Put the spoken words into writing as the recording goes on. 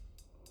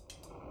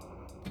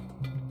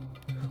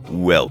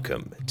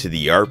Welcome to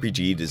the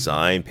RPG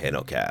Design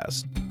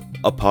Panelcast,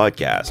 a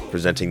podcast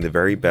presenting the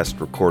very best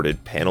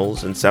recorded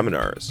panels and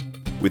seminars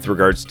with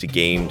regards to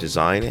game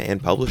design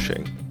and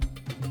publishing.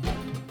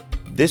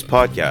 This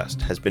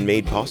podcast has been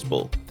made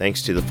possible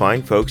thanks to the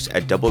fine folks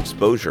at Double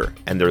Exposure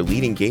and their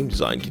leading game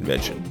design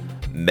convention,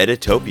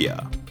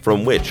 Metatopia,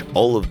 from which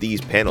all of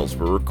these panels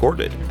were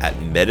recorded at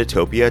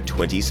Metatopia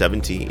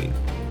 2017.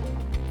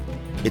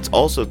 It's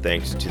also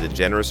thanks to the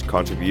generous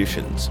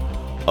contributions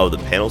of the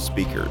panel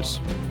speakers.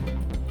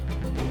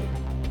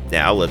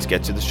 Now let's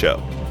get to the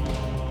show.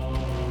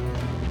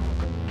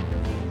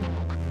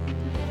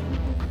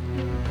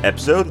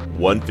 Episode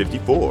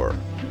 154,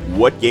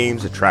 What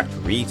Games Attract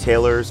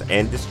Retailers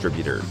and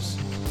Distributors?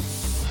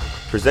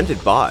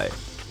 Presented by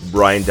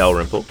Brian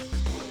Dalrymple,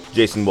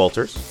 Jason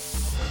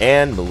Walters,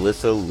 and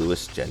Melissa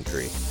Lewis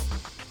Gentry.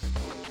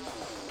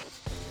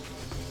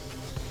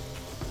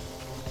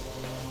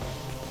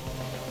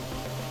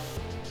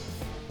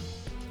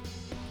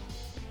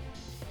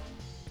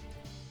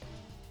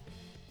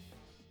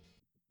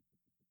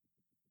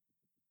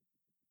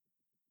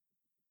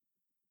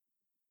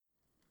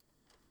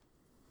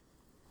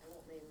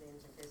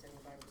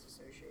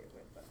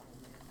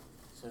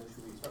 So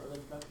should we start with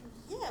introductions?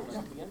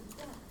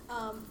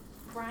 Yeah.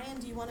 Brian,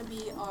 do you want to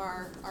be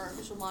our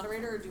official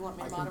moderator, or do you want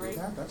me to moderate?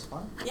 I can do that, that's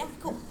fine. Yeah,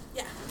 cool.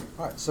 Yeah.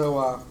 All right,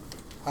 so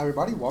hi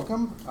everybody,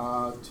 welcome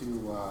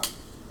to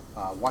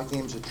Why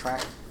Games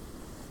Attract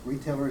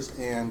Retailers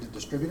and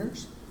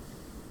Distributors.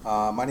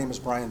 My name is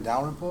Brian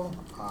Dalrymple.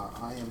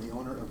 I am the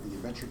owner of the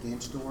Adventure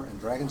Game Store in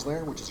Dragon's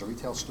Lair, which is a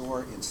retail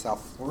store in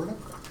South Florida.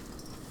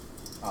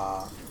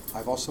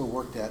 I've also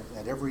worked at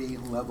every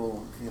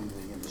level in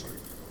the industry.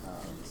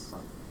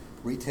 From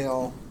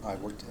retail, I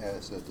worked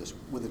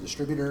with a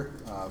distributor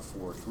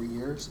for 3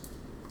 years,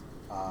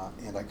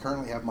 and I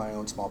currently have my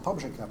own small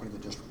publishing company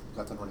that just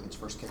got done running its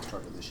first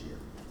Kickstarter this year.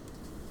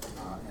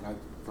 And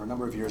for a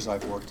number of years,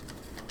 I've worked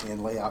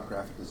in layout,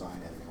 graphic design,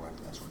 editing,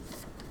 writing, that sort of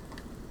thing.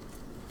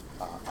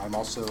 I'm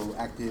also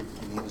active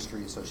in the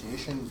industry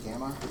association,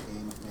 GAMA,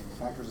 Game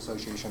Manufacturers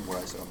Association, where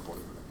I sit on the board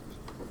of directors.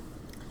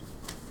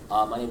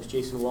 My name is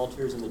Jason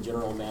Walters. I'm the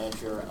general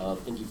manager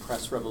of Indie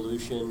Press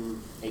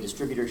Revolution, a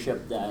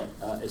distributorship that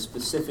is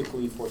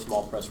specifically for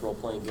small press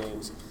role-playing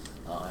games.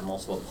 I'm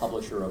also a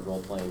publisher of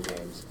role-playing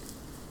games.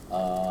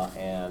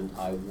 And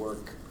I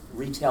work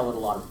retail at a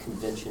lot of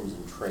conventions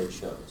and trade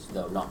shows,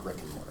 though not brick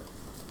and mortar.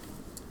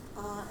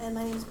 And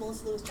my name is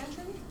Melissa Lewis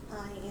Gentry.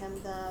 I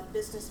am the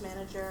business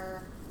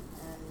manager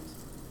and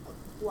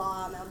a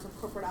law amount of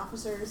corporate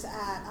officers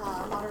at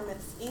Modern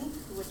Myths, Inc.,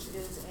 which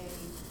is a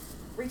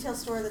retail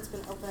store that's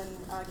been open,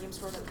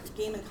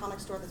 game and comic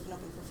store that's been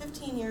open for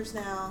 15 years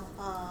now.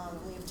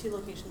 We have 2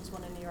 locations,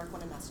 one in New York,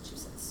 one in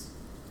Massachusetts.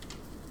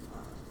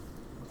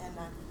 And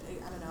I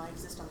don't know, I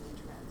exist on the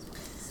internet as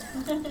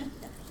well. So,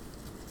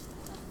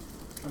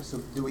 yeah. So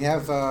do we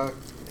have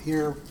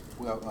here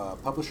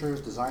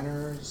publishers,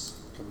 designers?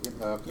 Can we get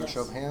a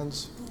show of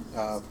hands?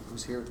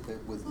 Who's here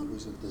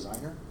who's a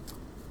designer?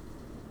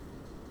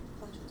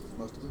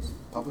 Most of us.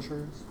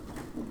 Publishers?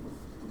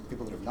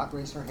 People that have not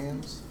raised their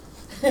hands?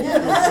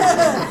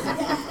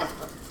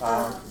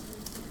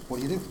 What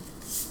do you do?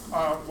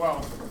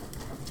 Well,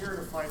 I'm here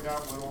to find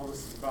out what all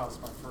this is about. It's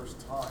my first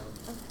time.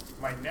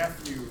 My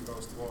nephew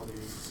goes to all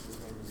these. His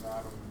name is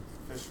Adam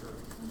Fisher.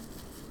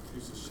 He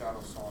uses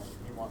Shadow Song.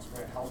 He wants me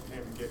to help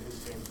him get his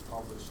games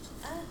published.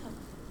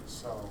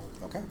 So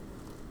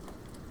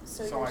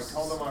I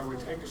told him I would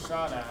take a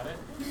shot at it.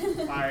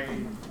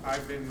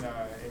 I've been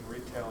in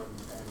retail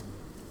and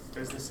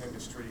business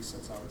industry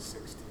since I was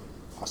 16.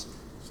 Awesome.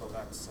 So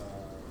that's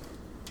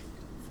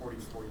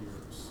 44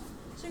 years.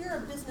 So you're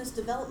a business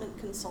development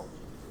consultant,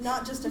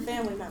 not just a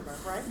family member,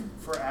 right?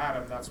 For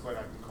Adam, that's what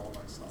I can call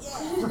myself.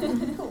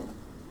 Yeah. Cool.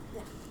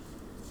 Yeah.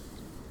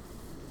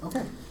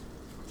 Okay.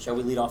 Shall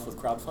we lead off with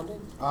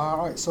crowdfunding? All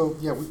right. So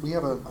yeah, we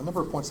have a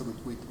number of points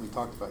that we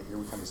talked about here.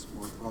 We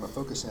want to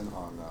focus in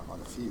on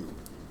a few,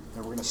 and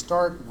we're going to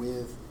start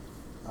with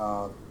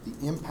the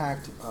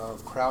impact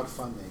of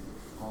crowdfunding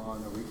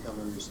on a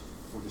retailer's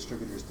or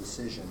distributor's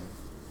decision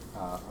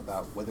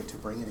about whether to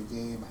bring in a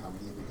game, how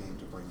many of the game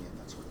to bring in,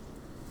 that sort of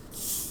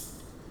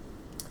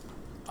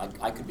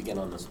thing. I could begin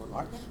on this one. All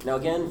right. Now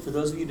again, for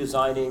those of you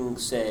designing,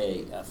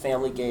 say,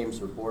 family games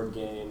or board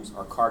games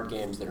or card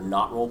games that are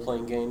not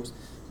role-playing games,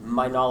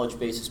 my knowledge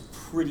base is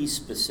pretty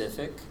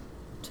specific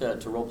to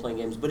role-playing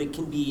games, but it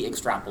can be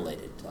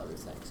extrapolated to other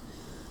things.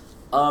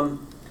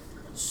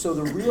 So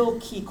the real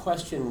key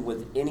question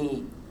with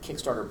any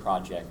Kickstarter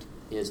project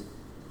is,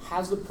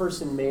 has the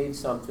person made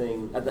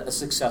something, a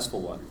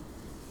successful one?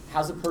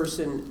 Has the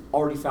person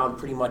already found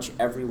pretty much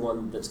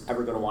everyone that's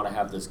ever going to want to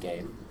have this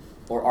game?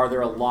 Or are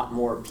there a lot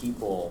more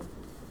people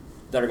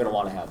that are going to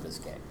want to have this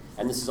game?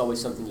 And this is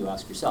always something you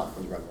ask yourself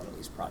when you run one of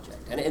these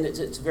projects. And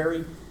it's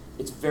very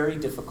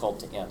difficult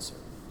to answer.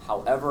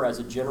 However, as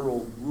a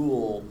general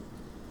rule,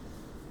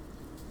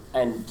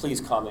 and please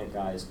comment,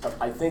 guys,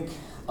 I think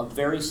a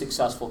very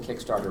successful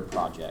Kickstarter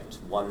project,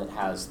 one that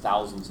has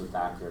thousands of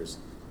backers,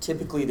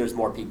 typically there's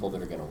more people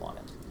that are going to want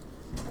it.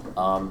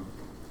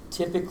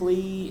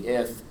 Typically,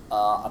 if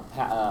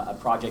a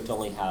project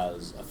only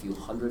has a few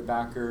hundred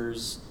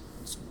backers,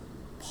 it's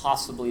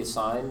possibly a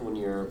sign when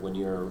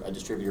you're a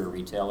distributor or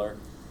retailer.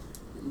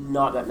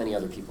 Not that many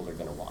other people are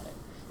going to want it.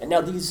 And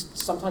now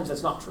sometimes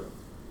that's not true.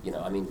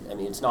 I mean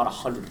it's not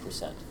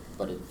 100%,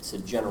 but it's a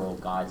general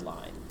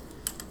guideline.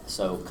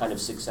 So kind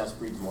of success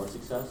breeds more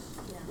success.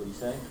 Yeah. Would you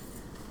say?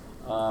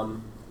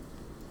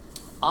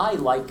 I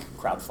like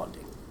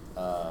crowdfunding.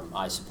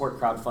 I support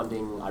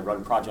crowdfunding. I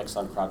run projects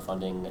on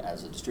crowdfunding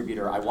as a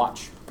distributor. I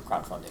watch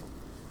crowdfunding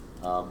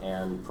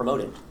and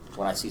promote it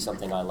when I see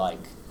something I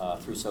like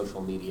through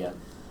social media.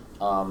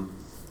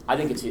 I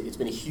think it's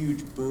been a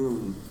huge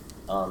boon,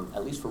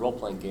 at least for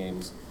role-playing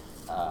games,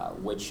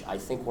 which I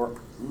think were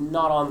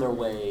not on their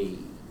way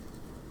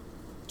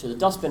to the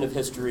dustbin of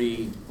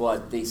history,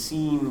 but it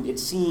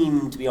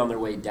seemed to be on their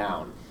way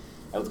down.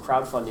 And with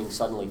crowdfunding,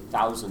 suddenly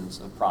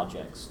thousands of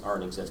projects are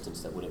in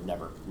existence that would have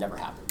never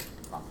happened,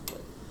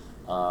 probably.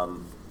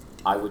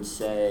 I would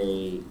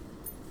say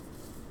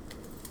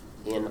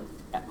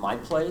at my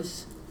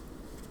place,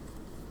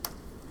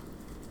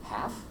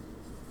 half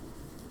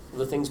of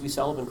the things we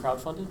sell have been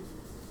crowdfunded,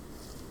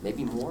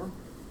 maybe more.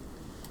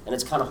 And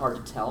it's kind of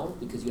hard to tell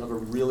because you have a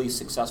really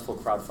successful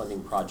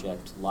crowdfunding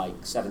project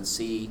like 7th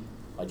Sea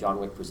by John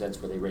Wick Presents,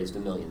 where they raised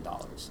 $1 million.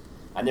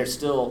 And they're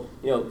still,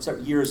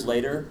 years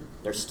later,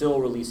 they're still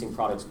releasing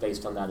products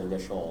based on that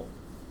initial,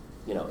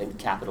 in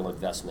capital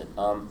investment.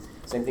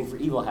 Same thing for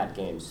Evil Hat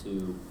Games,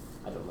 who,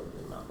 I don't remember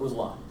the amount, it was a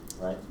lot,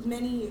 right?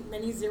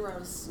 Many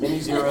zeros. Many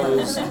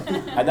zeros,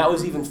 and that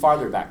was even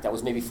farther back. That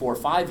was maybe 4 or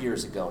 5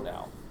 years ago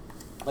now.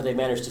 But they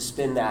managed to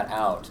spin that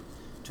out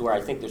to where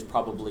I think there's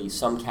probably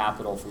some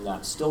capital from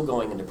that still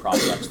going into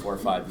projects 4 or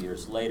 5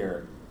 years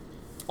later,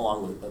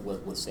 along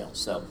with sales.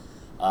 So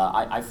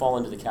I fall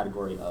into the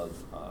category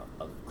of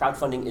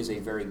crowdfunding is a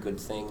very good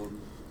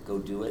thing. Go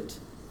do it.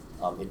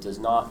 It does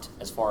not,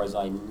 as far as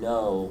I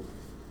know,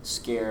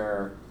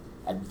 scare,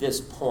 at this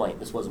point,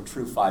 this wasn't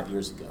true 5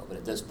 years ago, but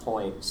at this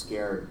point,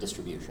 scare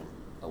distribution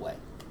away.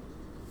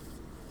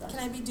 Can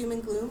I be doom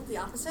and gloom, the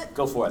opposite?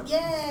 Go for it.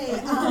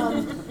 Yay!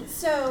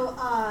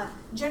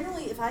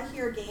 Generally, if I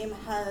hear a game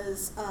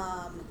has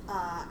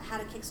had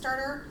a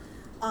Kickstarter,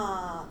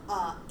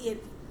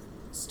 it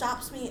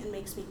stops me and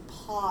makes me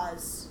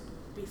pause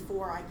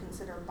before I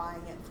consider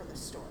buying it for the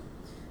store.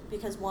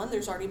 Because one,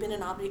 there's already been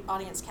an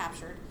audience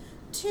captured.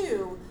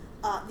 Two,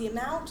 the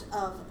amount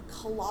of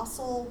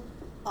colossal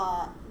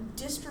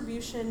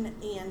distribution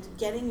and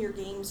getting your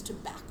games to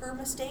backer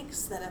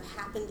mistakes that have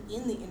happened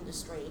in the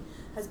industry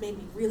has made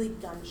me really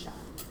gun shy.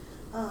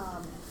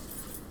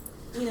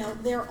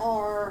 There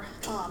are,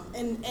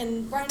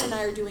 and Brian and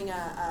I are doing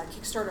a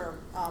Kickstarter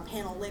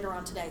panel later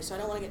on today, so I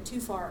don't want to get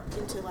too far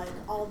into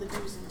all the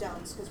do's and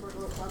don'ts because I'm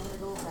going to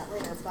go over that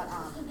later. But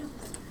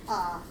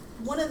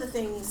one of the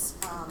things,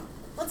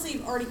 let's say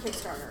you've already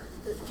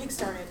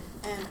kickstarted,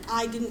 and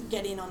I didn't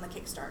get in on the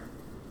Kickstarter,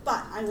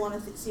 but I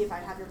want to see if I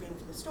have your game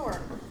for the store.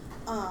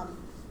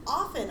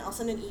 Often I'll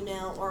send an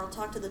email or I'll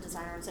talk to the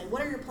designer and say,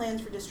 what are your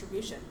plans for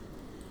distribution?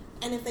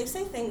 And if they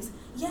say things,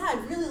 yeah,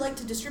 I'd really like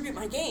to distribute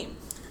my game,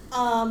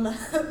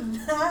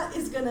 that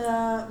is going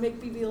to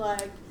make me be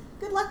like,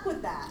 good luck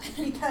with that.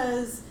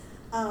 Because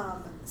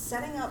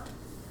setting up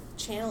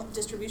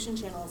distribution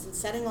channels and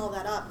setting all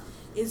that up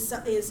is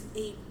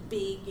a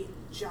big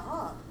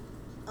job.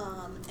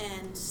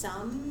 And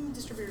some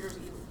distributors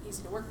are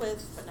easy to work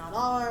with, but not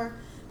all.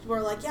 People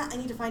are like, yeah, I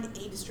need to find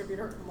a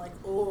distributor. And I'm like,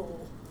 oh.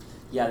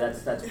 Yeah,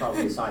 that's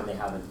probably a sign they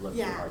haven't looked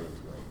too hard into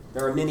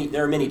it.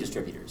 There are many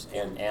distributors,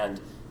 and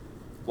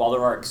while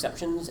there are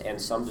exceptions,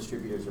 and some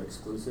distributors are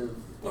exclusive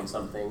on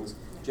some things,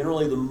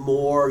 generally the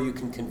more you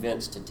can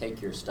convince to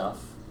take your stuff,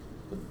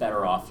 the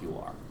better off you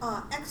are.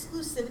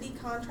 Exclusivity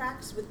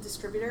contracts with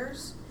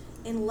distributors,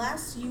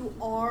 unless you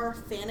are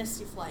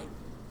Fantasy Flight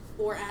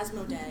or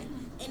Asmodee,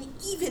 and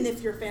even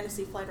if you're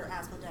Fantasy Flight or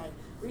Asmodee,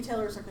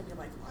 retailers are going to be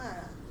like,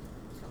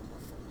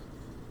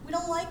 we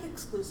don't like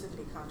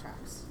exclusivity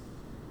contracts.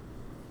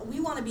 We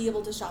want to be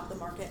able to shop the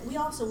market. We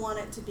also want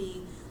it to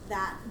be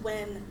that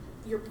when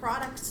your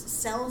product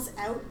sells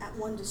out at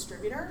one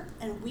distributor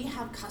and we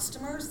have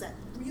customers that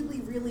really,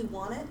 really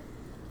want it,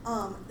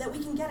 that we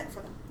can get it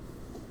for them.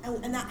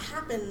 And that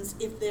happens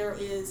if there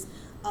is,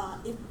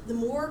 if the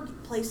more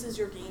places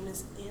your game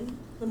is in,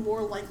 the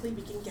more likely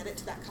we can get it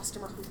to that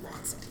customer who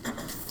wants it.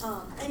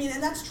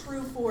 And that's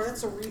true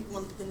that's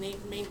the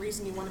main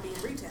reason you want to be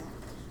in retail.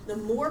 The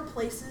more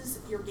places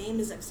your game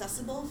is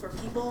accessible for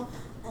people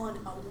on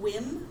a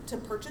whim to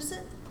purchase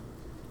it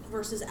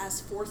versus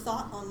as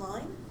forethought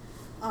online,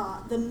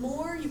 the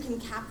more you can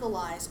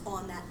capitalize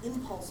on that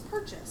impulse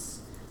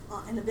purchase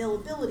and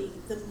availability,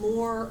 the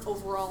more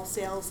overall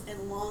sales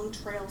and long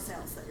trail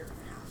sales that you're going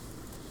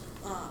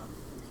to have.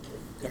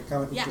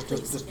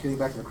 Just getting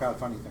back to the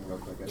crowdfunding thing real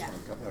quick, I just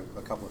want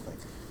a couple of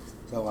things.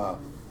 So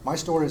my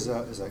store is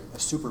a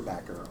super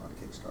backer on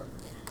Kickstarter.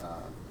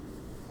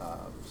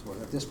 So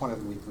at this point,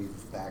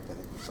 we've backed, I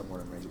think,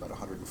 somewhere in the range of about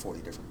 140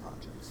 different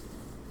projects.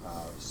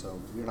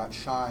 So we're not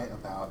shy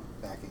about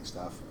backing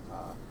stuff.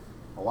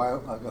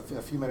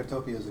 A few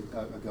Metatopias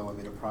ago, I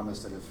made a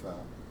promise that if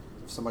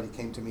somebody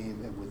came to me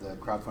with a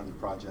crowdfunding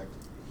project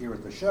here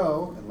at the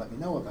show and let me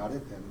know about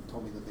it and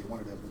told me that they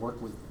wanted to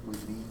work with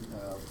me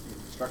in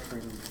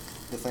structuring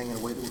the thing in a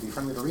way that would be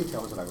friendly to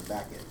retailers, that I would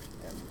back it.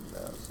 And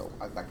so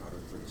I backed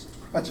 136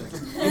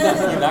 projects.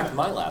 You backed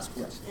my last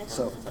one. Yes.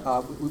 So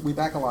we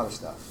back a lot of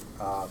stuff.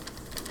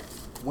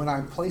 When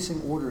I'm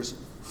placing orders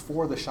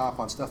for the shop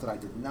on stuff that I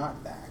did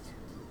not back,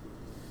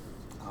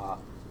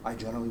 I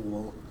generally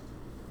will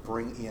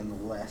bring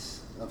in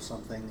less of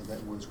something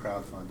that was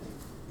crowdfunding.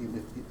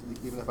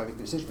 Even if I make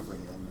the decision to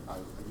bring it in,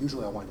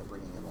 usually I wind up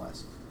bringing in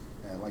less.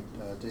 And like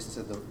Jason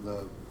said,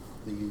 the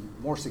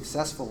more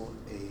successful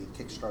a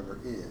Kickstarter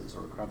is,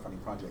 or a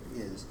crowdfunding project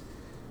is,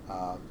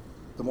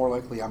 the more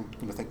likely I'm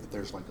going to think that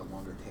there's like a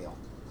longer tail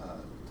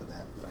to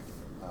that I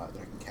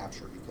can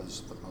capture,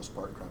 because for the most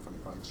part,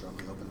 crowdfunding projects are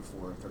only open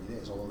for 30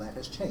 days, although that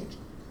has changed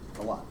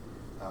a lot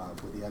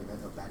with the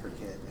advent of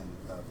BackerKit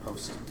and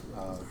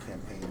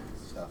post-campaign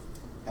stuff.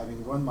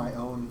 Having run my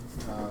own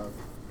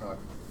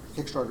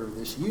Kickstarter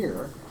this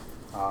year,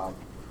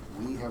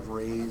 we have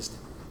raised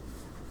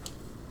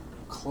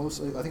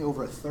close, I think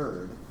over a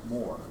third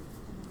more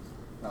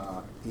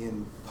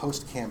in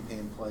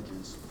post-campaign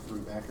pledges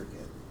through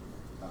BackerKit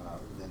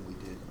than we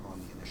did on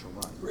the initial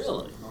run.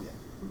 Really? Oh yeah.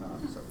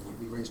 So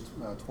we raised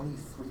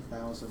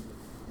 23,000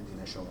 in the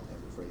initial,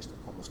 and we've raised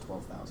almost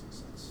 12,000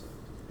 since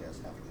yes,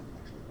 having it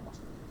actually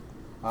lost.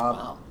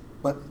 Wow.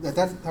 But that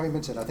having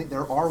been said, I think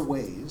there are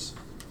ways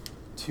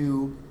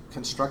to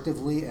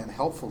constructively and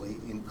helpfully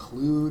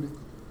include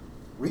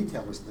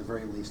retailers at the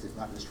very least, if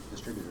not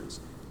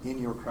distributors, in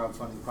your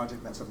crowdfunding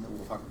project. That's something that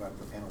we'll talk about at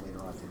the panel later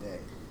on today.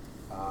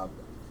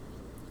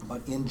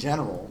 But in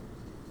general,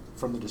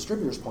 from the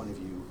distributor's point of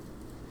view,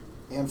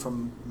 and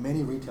from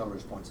many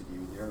retailers' points of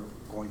view, they're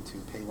going to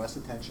pay less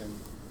attention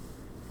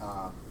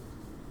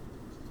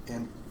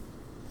and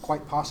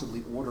quite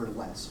possibly order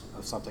less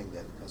of something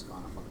that has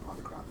gone up on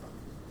the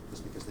crowdfunding,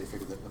 just because they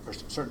figure that a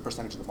certain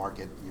percentage of the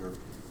market, your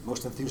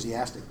most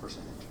enthusiastic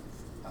percentage,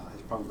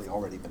 has probably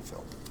already been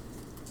filled.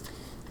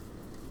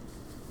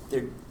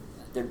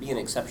 There'd be an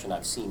exception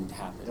I've seen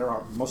happen. There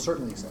are most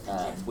certainly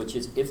exceptions. Which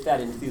is if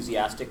that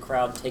enthusiastic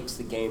crowd takes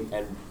the game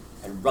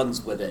and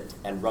runs with it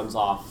and runs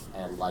off,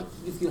 and like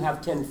if you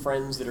have 10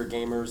 friends that are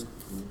gamers,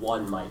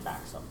 one might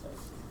back something.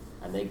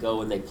 And they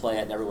go and they play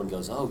it and everyone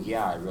goes, oh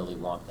yeah, I really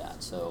want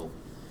that. So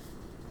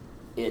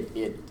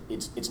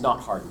it's not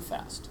hard and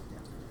fast.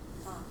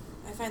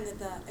 I find that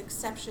the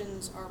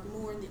exceptions are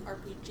more in the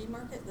RPG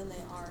market than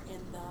they are in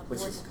the Which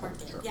board is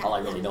market. sure. Yeah. all I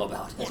really know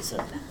about. Yeah.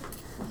 So.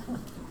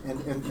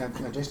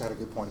 And Jason had a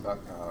good point about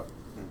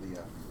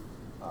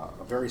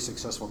a very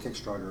successful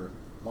Kickstarter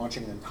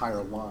launching an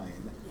entire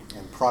line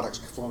and products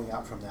flowing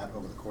out from that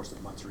over the course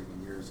of months or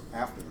even years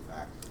after the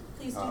fact.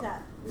 Please do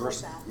that. We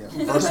Versus, like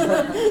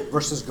that. yeah,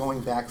 versus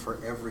going back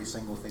for every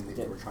single thing that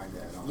you were trying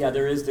to add on. Yeah,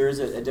 there is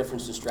a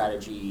difference in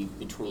strategy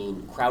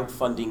between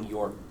crowdfunding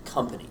your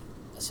company,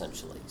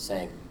 essentially,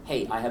 saying,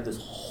 hey, I have this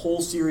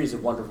whole series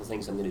of wonderful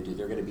things I'm going to do.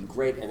 They're going to be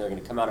great, and they're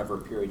going to come out over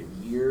a period of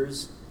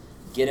years.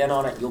 Get in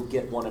on it. You'll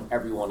get one of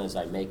every one as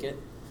I make it.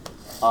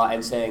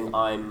 And saying,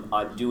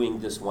 I'm doing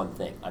this one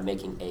thing. I'm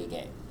making a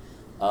game.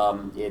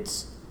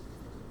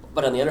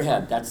 But on the other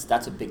hand,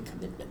 that's a big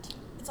commitment.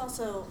 It's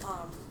also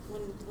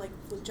when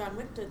with John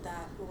Wick did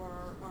that,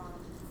 or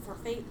for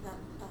Fate, that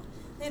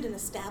they had an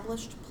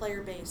established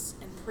player base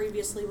and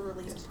previously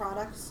released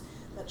products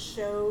that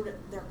showed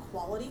their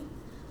quality.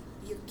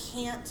 You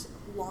can't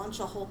launch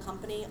a whole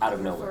company Out of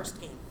on your nowhere.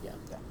 first game. Yeah.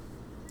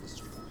 This is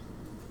true.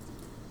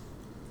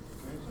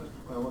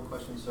 Well, one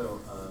question. So,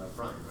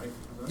 Brian, right?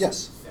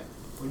 Yes. Yeah.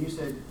 When you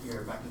said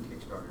you're backing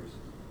Kickstarters,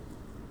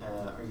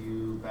 are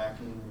you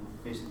backing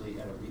basically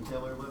at a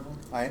retailer level?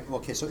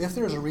 Okay, so if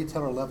there is a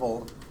retailer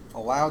level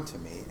allowed to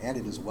me, and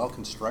it is well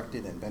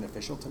constructed and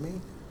beneficial to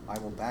me, I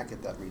will back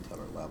at that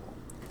retailer level.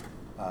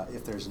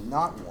 If there's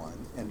not one,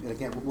 and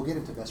again, we'll get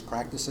into best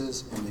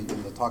practices in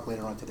the talk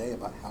later on today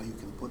about how you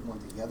can put one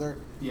together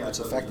that's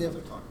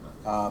effective.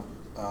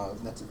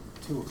 That's at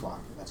 2 o'clock.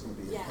 That's going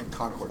to be in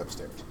Concord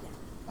upstairs.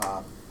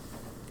 Yeah.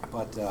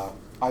 But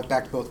I've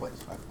backed both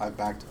ways. I've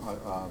backed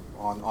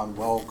on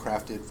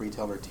well-crafted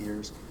retailer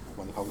tiers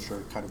when the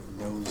publisher kind of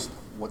knows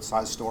what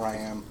size store I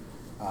am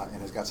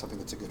and has got something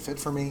that's a good fit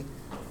for me.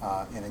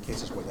 And in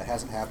cases where that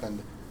hasn't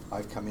happened,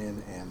 I've come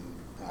in and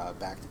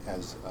backed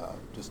as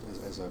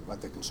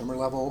at the consumer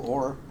level,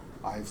 or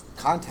I've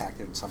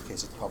contacted in some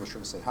cases the publisher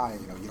and said, hi,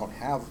 you don't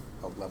have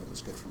a level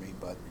that's good for me,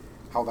 but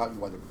how about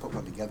you either put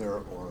one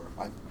together, or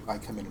I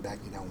come in and back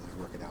you now when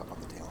we work it out on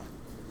the tail end.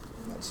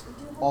 And that's We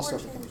do have all more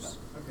stuff that can be chairs.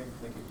 done. Okay,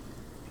 thank you.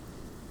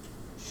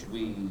 Should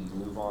we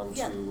move on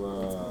Yeah.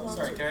 to...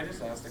 Sorry, can I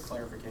just ask a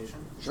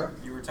clarification? Sure.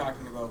 You were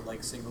talking about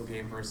like single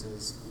game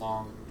versus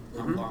long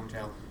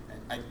tail.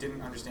 I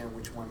didn't understand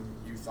which one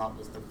you thought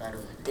was the better.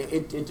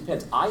 It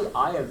depends.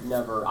 I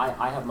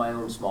have my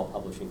own small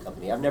publishing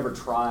company. I've never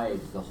tried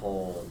the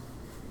whole,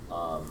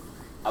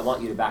 I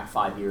want you to back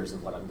 5 years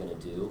of what I'm going to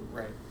do.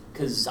 Right.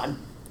 Because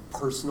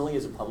personally,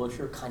 as a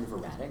publisher, kind of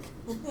erratic.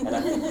 And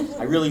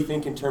I really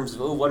think in terms of,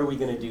 what are we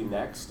going to do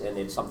next? And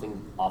it's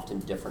something often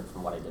different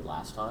from what I did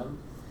last time.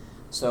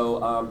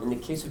 So in the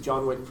case of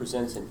John Wick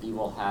Presents and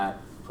Evil Hat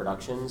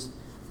Productions,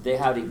 they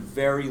had a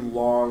very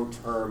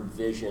long-term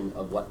vision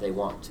of what they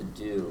want to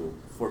do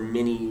for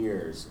many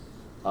years.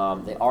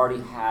 They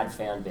already had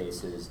fan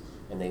bases,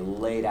 and they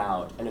laid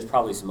out, and there's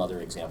probably some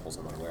other examples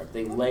I'm unaware of,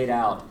 they laid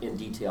out in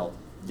detail,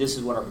 this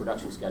is what our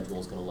production schedule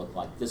is going to look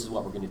like, this is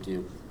what we're going to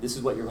do, this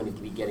is what you're going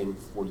to be getting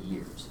for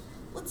years.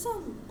 Let's talk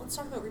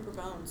about Reaper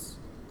Bones,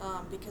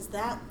 because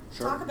that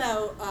Sure. talk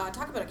about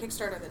a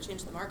Kickstarter that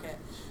changed the market.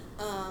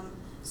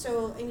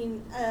 So I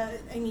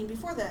mean,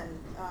 before then,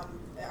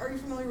 are you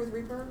familiar with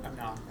Reaper? I'm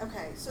not.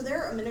 Okay, so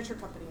they're a miniature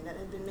company that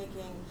had been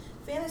making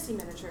fantasy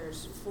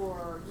miniatures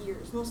for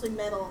years, mostly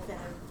metal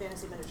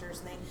fantasy miniatures,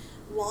 and they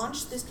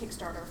launched this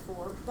Kickstarter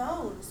for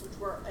Bones, which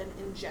were an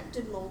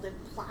injected molded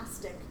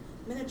plastic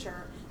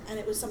miniature, and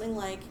it was something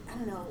like, I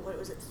don't know, what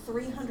was it,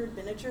 300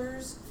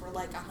 miniatures for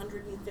like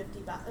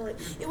 $150. Like,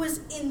 it was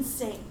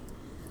insane.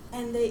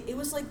 And it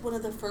was like one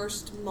of the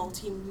first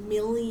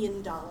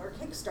multi-million-dollar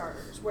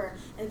Kickstarters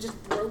and it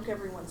just broke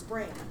everyone's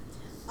brain.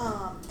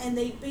 And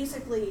they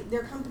basically,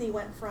 their company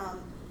went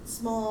from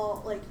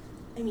small,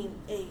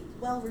 a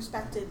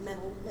well-respected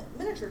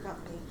miniature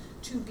company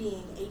to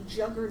being a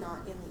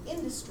juggernaut in the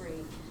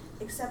industry,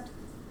 except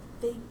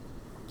they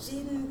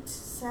didn't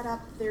set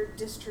up their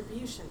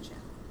distribution channel.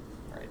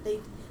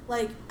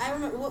 Right. I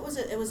remember, what was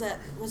it? Was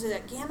it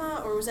at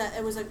Gamma, or was at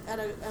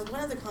one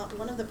of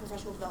the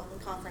professional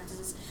development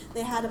conferences?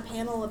 They had a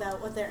panel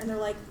about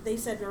they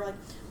said we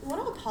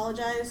want to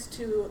apologize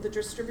to the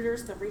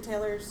distributors, the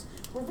retailers.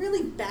 We're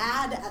really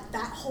bad at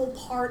that whole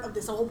part of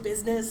this whole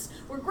business.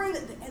 We're great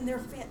at and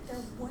they're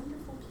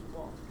wonderful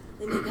people.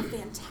 They make a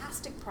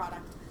fantastic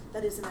product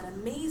that is at an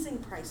amazing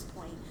price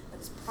point,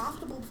 that is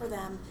profitable for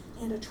them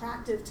and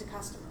attractive to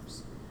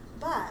customers.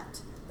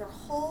 But their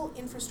whole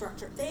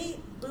infrastructure, they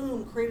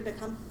created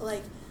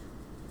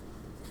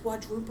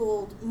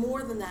quadrupled,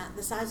 more than that,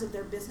 the size of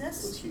their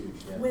business. It's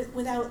huge, yeah.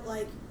 Without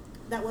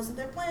that wasn't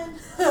their plan.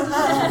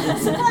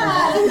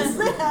 Surprise!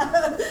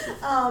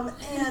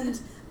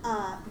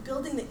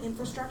 Building the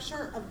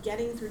infrastructure of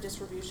getting through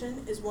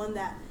distribution is one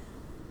that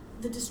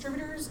the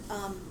distributors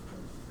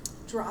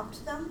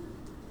dropped them.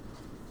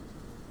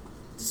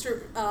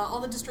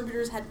 All the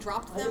distributors had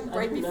dropped them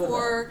right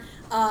before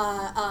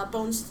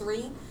Bones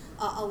 3.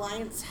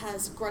 Alliance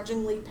has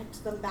grudgingly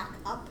picked them back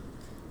up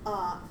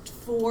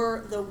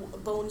for the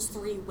Bones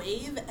 3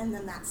 wave, and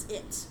then that's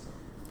it.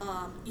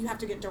 You have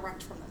to get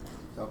direct from them now.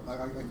 So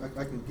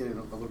I can get in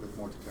a little bit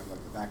more to kind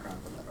of the background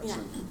of that. Right? Yeah.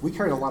 So we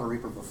carried a lot of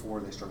Reaper before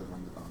they started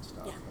running the Bones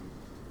stuff. Yeah.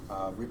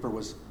 And, Reaper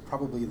was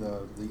probably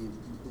the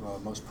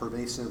most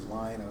pervasive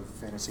line of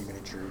fantasy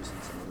miniatures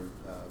and some other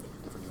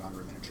different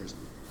genre miniatures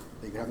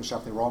that you could have in the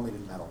shop. They were all made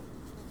in metal,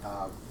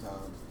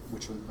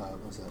 which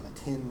was a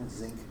tin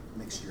zinc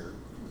mixture,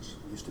 which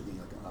used to be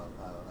like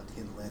a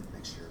tin lead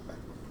mixture back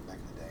in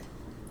the day.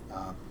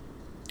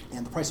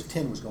 And the price of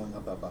tin was going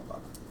up.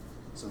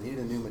 So they needed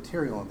a new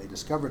material, and they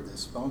discovered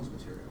this Bones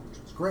material, which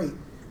was great,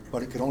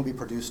 but it could only be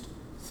produced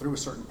through a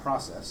certain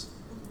process,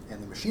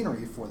 and the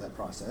machinery for that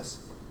process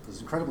was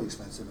incredibly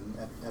expensive,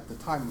 and at the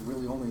time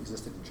really only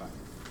existed in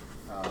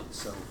China.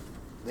 So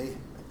they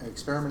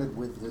experimented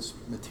with this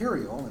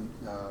material, and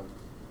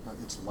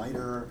it's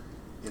lighter,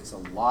 it's a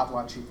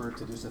lot cheaper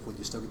to do stuff with.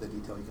 You still get the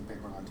detail you can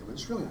paper onto it.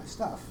 It's really nice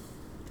stuff.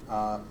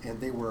 And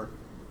they were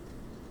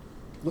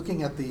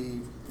looking at the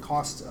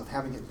costs of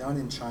having it done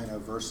in China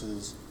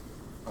versus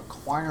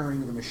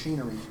acquiring the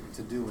machinery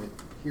to do it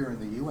here in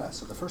the U.S.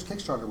 So the first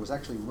Kickstarter was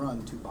actually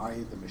run to buy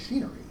the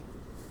machinery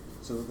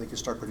so that they could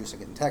start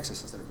producing it in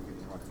Texas instead of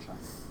getting it run in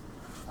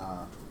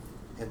China.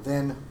 And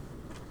then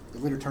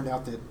it later turned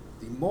out that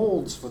the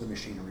molds for the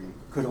machinery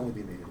could only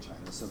be made in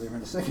China. So they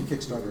ran a second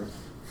Kickstarter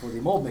for the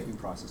mold making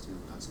process to be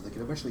done, so they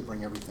could eventually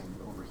bring everything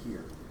over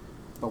here.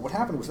 But what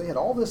happened was they had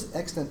all this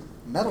extant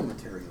metal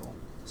material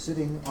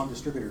sitting on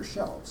distributors'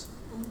 shelves.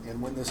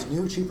 And when this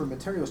new, cheaper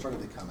material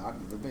started to come out,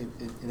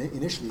 and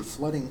initially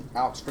flooding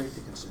out straight to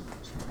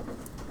consumers,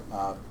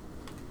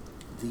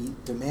 the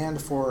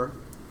demand for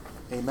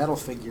a metal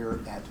figure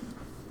at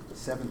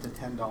 $7 to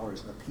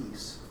 $10 a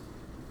piece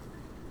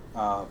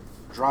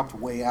dropped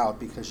way out,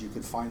 because you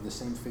could find the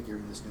same figure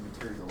in this new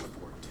material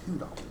for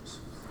 $2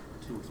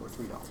 or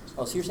 $3.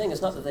 Oh, so you're saying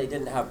it's not that they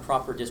didn't have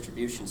proper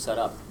distribution set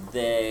up;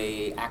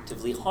 they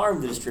actively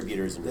harmed the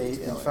distributors and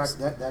retailers. In fact,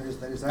 that is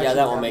actually yeah,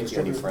 that won't how make you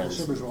any friends.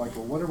 The distributors were like,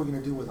 well, what are we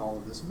going to do with all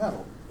of this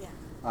metal? Yeah.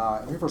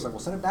 And Reaper's like, well,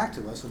 send it back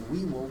to us, and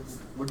we'll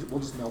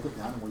just melt it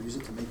down, and we'll use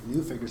it to make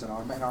new figures in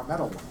our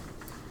metal line,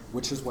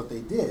 which is what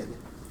they did.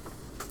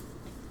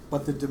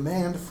 But the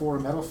demand for a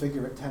metal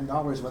figure at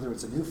 $10, whether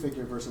it's a new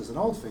figure versus an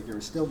old figure,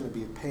 is still going to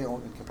be pale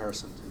in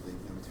comparison to the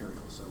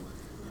material. So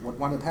what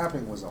wound up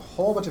happening was a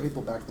whole bunch of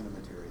people backed the new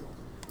material.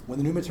 When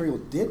the new material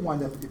did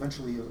wind up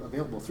eventually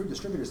available through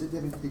distributors, it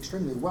did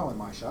extremely well in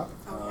my shop.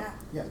 Oh, yeah.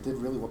 Yeah, it did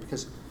really well,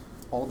 because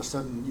all of a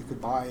sudden you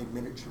could buy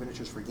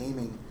miniatures for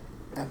gaming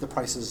at the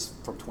prices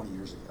from 20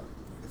 years ago,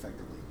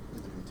 effectively,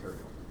 in the new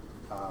material.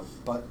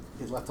 But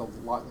it left a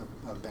lot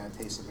of bad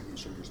taste in many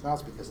distributors'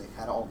 mouths because they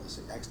had all this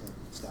excellent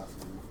stuff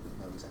and didn't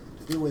know exactly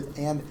what to do with,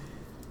 and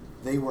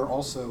they were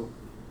also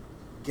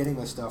getting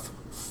the stuff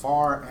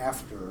far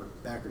after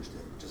backers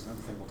did, which is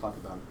another thing we'll talk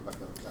about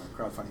the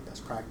crowdfunding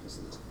best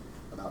practices,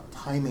 about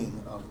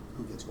timing of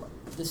who gets what.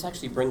 This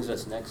actually brings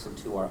us next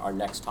into our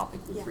next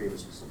topic the three of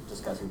us are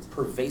discussing,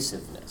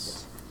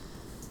 pervasiveness.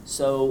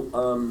 So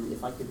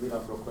if I could read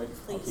off real quick,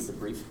 I'll keep it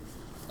brief.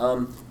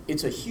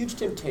 It's a huge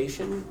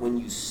temptation when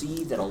you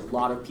see that a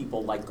lot of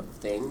people like a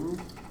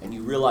thing and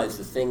you realize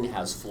the thing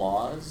has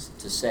flaws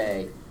to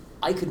say,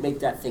 I could make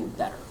that thing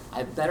better. I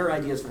have better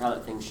ideas for how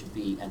that thing should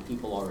be and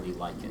people already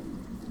like it.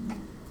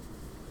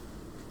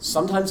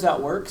 Sometimes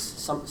that works,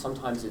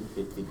 sometimes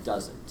it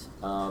doesn't.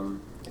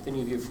 If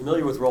any of you are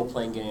familiar with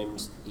role-playing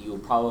games, you'll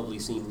probably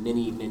see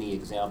many, many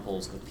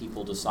examples of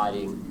people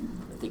deciding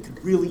that they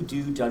could really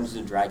do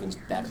Dungeons & Dragons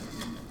better.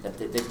 That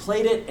they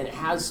played it and it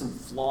has some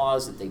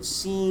flaws that they've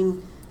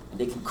seen, and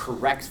they can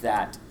correct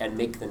that and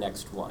make the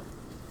next one.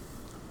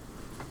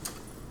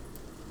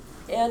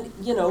 And,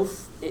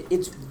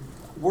 it's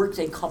worked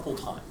a couple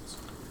times.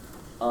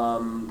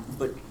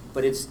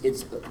 But it's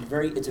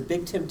a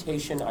big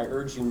temptation I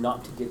urge you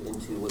not to get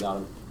into without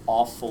an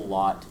awful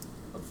lot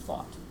of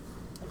thought.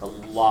 Like a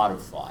lot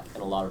of thought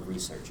and a lot of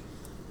research.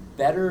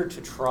 Better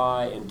to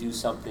try and do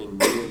something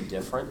new and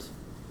different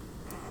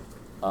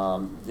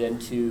than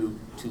to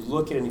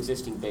look at an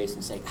existing base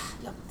and say,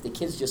 the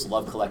kids just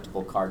love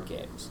collectible card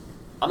games.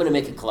 I'm going to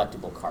make a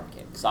collectible card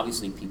game, because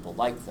obviously people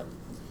like them.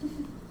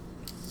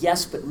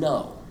 Yes, but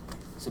no.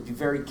 So be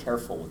very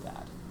careful with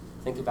that.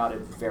 Think about it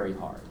very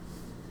hard.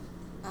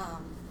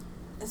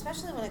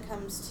 Especially when it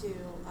comes to,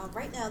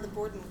 right now the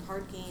board and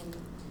card game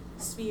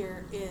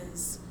sphere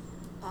is,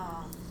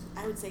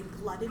 I would say,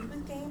 glutted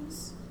with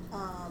games.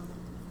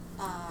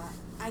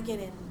 I get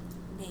in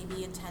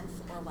maybe a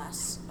tenth or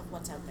less of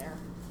what's out there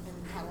in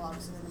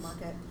catalogs and in the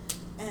market.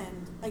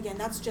 And again,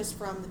 that's just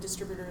from the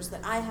distributors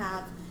that I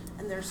have,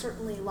 and there's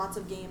certainly lots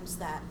of games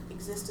that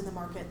exist in the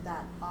market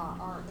that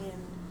are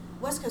in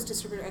West Coast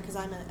distributor, because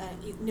I'm a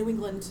New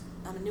England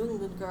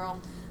girl.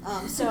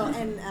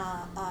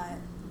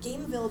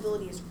 Game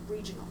availability is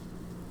regional.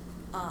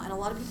 And a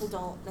lot of people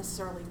don't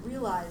necessarily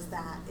realize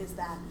that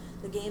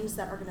the games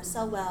that are going to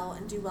sell well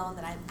and do well and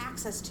that I have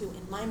access to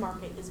in my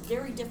market is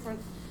very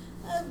different,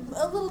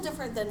 a little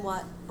different than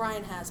what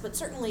Brian has, but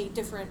certainly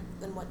different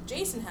than what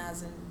Jason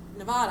has in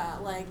Nevada.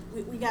 Like,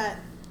 we got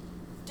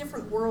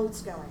different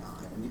worlds going on.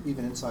 Yeah, and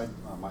even inside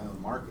my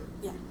own market,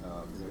 Yeah.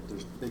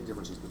 there's big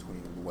differences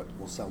between what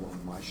will sell well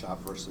in my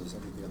shop versus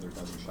every other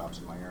dozen shops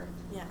in my area.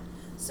 Yeah.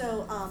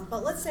 So,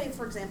 but let's say,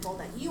 for example,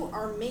 that you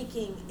are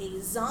making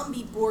a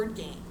zombie board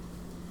game.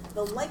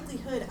 The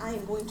likelihood I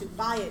am going to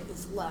buy it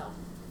is low.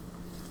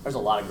 There's a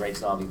lot of great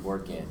zombie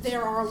board games.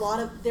 There are a lot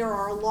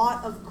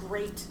of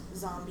great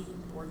zombie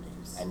board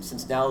games. And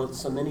since now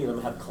so many of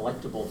them have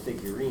collectible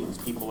figurines,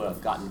 people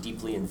have gotten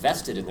deeply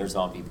invested in their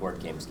zombie board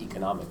games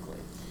economically.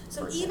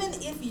 So even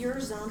if your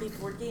zombie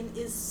board game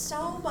is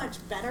so much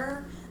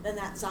better than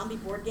that zombie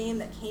board game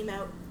that came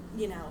out,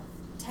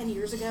 10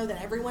 years ago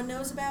that everyone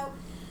knows about,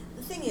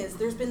 the thing is,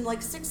 there's been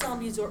like 6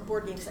 zombie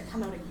board games that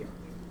come out a year.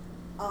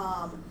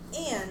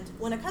 And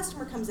when a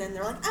customer comes in,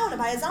 they're like, I want to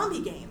buy a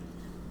zombie game.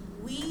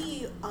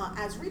 We,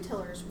 as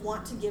retailers,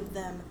 want to give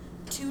them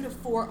 2 to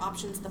 4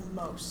 options the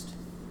most.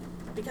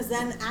 Because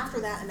then after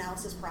that,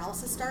 analysis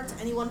paralysis starts.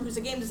 Anyone who's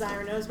a game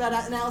designer knows about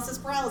analysis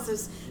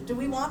paralysis. Do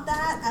we want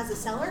that as a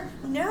seller?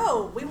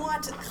 No, we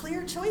want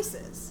clear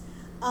choices.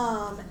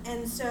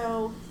 And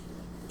so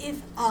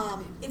if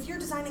you're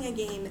designing a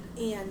game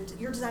and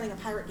you're designing a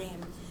pirate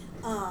game,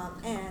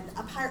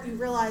 you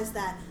realize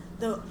that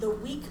the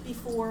week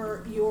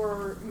before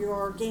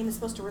your game is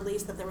supposed to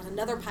release that there was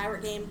another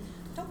pirate game,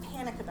 don't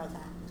panic about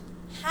that.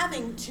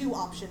 Having 2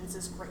 options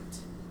is great.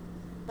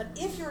 But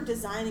if you're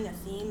designing a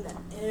theme that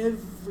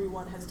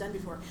everyone has done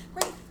before,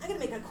 great, I'm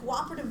going to make a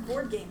cooperative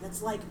board game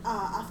that's like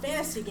a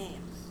fantasy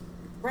game,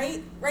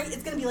 right?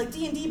 It's going to be like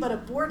D&D, but a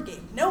board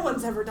game. No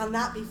one's ever done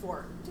that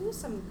before. Do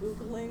some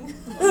Googling.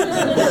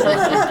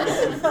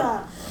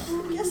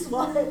 Guess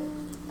what?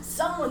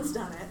 Someone's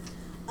done it.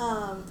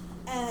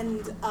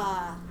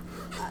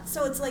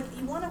 So it's like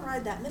you want to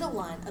ride that middle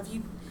line of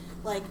you,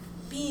 like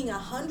being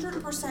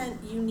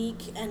 100%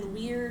 unique and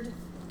weird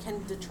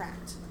can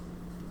detract.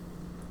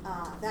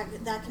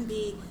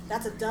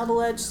 That's a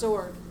double-edged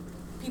sword.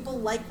 People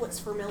like what's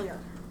familiar.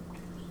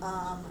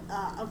 I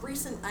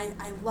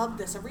love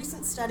this. A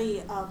recent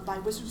study by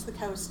Wizards of the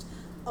Coast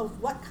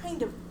of what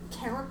kind of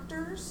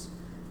characters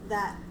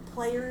that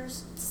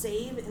players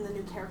save in the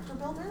new character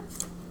builder.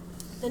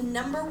 The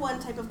number 1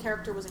 type of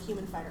character was a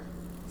human fighter.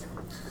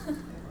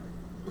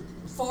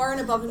 Far and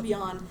above and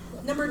beyond.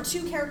 Number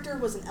 2 character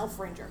was an elf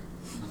ranger.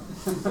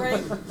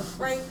 Right?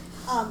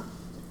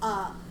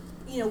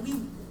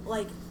 We,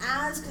 like,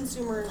 as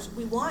consumers,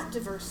 we want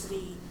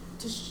diversity.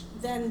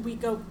 Then we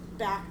go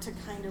back to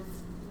kind of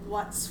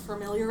what's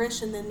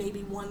familiar-ish and then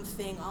maybe one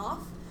thing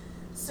off.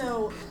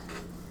 So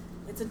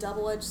it's a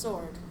double-edged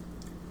sword.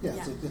 Yeah,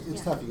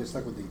 it's tough. You get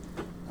stuck with the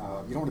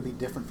You don't want to be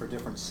different for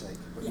difference sake,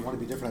 but you want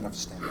to be different enough to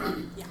stand out.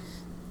 Yeah.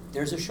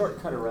 There's a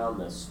shortcut around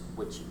this,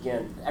 which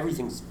again,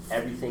 everything's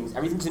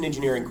an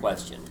engineering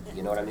question.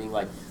 You know what I mean?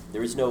 Like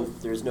there's no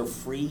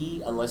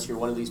free unless you're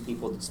one of these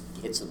people that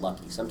hits it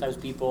lucky. Sometimes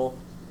people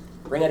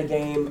bring out a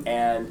game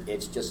and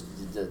it's just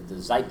the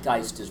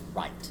zeitgeist is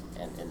right,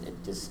 and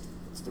it's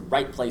the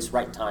right place,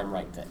 right time,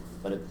 right thing.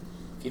 But if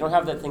you don't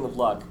have that thing of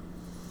luck,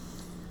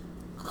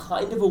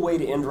 kind of a way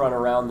to end run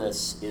around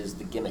this is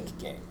the gimmick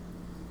game.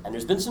 And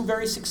there's been some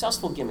very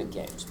successful gimmick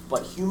games,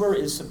 but humor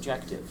is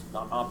subjective,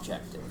 not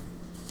objective.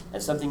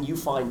 And something you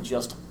find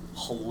just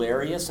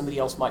hilarious, somebody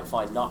else might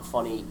find not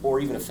funny or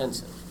even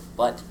offensive.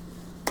 But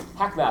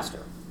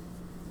Hackmaster,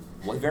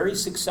 a very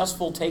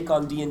successful take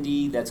on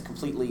D&D that's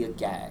completely a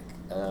gag.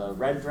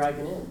 Red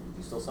Dragon Inn.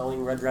 You still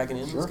selling Red Dragon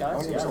Inn, Sure.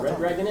 guys? Oh, yeah, Yeah, sell Red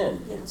them. Dragon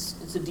Inn.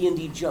 It's a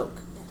D&D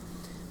joke.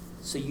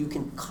 So you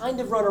can kind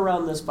of run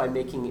around this by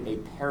making a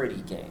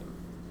parody game.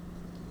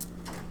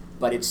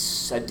 But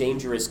it's a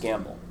dangerous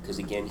gamble, because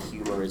again,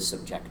 humor is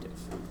subjective.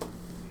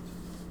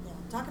 Yeah,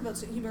 talk about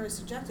humor is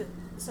subjective.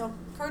 So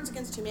Cards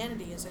Against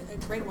Humanity is a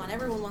great one.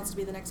 Everyone wants to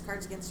be the next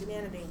Cards Against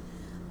Humanity.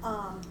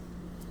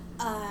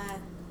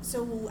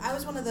 So I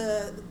was one of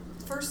the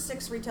first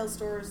 6 retail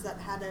stores that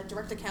had a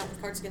direct account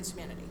with Cards Against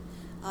Humanity.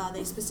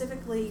 They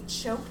specifically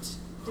choked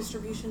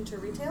distribution to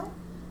retail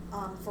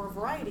for a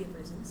variety of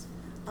reasons.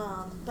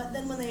 But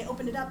then when they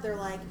opened it up, they're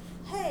like,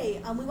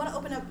 hey, we want to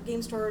open up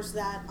game stores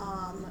that,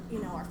 are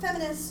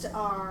feminist,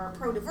 are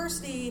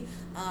pro-diversity.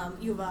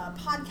 You have a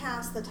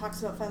podcast that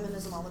talks about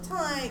feminism all the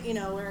time. We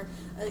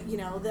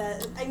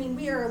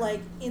are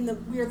like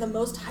we are the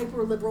most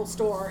hyper-liberal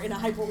store in a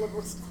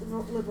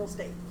hyper-liberal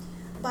state.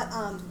 But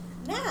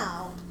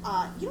now,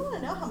 you don't want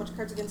to know how much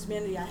Cards Against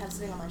Humanity I have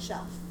sitting on my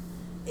shelf.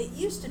 It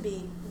used to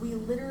be we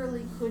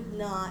literally could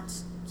not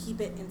keep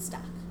it in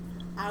stock.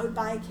 I would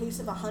buy a case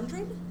of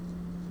 100.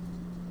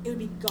 It would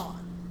be gone.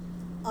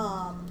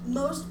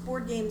 Most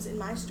board games in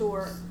my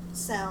store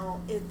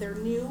sell, if they're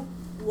new,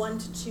 1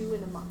 to 2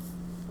 in a month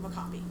of a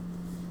copy.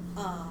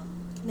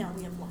 Now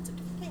we have lots of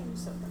different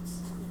games, so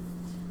that's,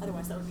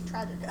 otherwise that would be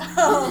tragic.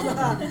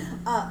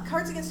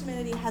 Cards Against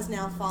Humanity has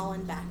now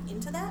fallen back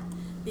into that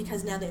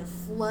because now they have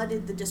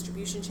flooded the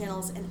distribution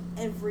channels and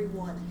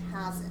everyone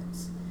has it.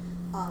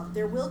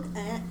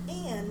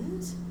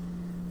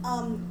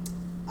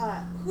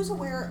 Who's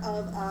aware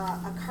of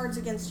a Cards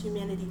Against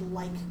Humanity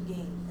like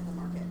game in the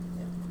market?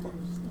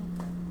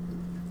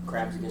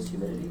 Crabs Against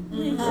Humanity?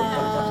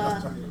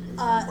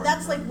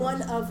 That's like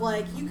one of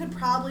you could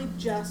probably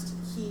just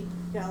keep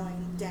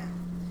going down.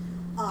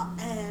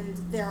 And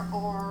there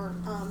are,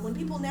 when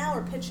people now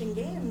are pitching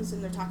games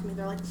and they're talking to me,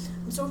 they're like,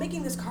 so we're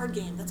making this card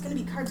game. That's going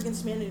to be Cards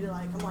Against Humanity.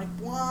 I'm like,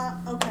 what?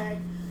 Okay.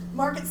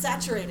 Market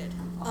saturated.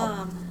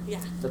 Yeah.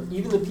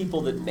 Even the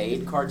people that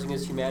made Cards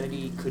Against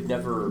Humanity could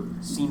never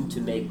seem to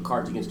make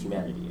Cards Against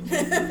Humanity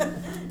again.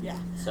 Yeah.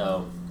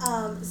 So.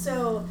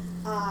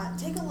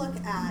 Take a look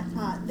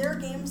at there are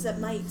games that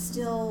might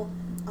still,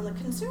 on the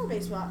consumer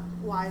base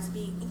wise,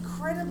 be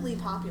incredibly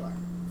popular.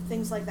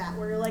 Things like that,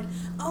 where you're like,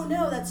 oh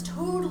no, that's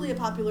totally a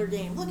popular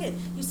game. Look at,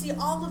 you see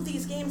all of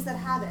these games that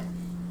have it.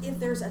 If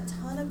there's a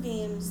ton of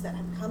games that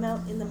have come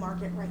out in the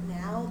market right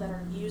now that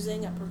are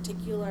using a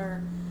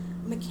particular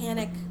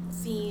mechanic,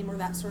 theme, or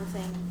that sort of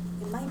thing,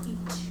 it might be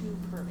too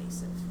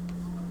pervasive.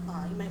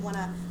 You might want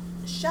to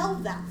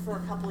shelve that for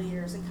a couple of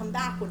years and come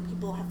back when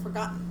people have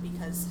forgotten,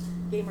 because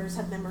gamers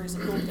have memories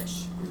of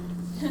goldfish.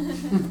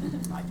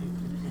 I do.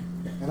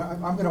 And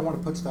I'm going to want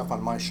to put stuff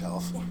on my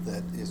shelf Yeah.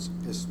 that is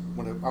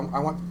I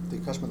want the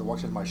customer that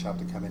walks into my shop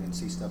to come in and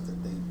see stuff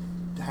that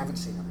they haven't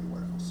seen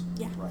everywhere else.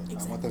 Yeah, Right.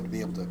 exactly. I want them to be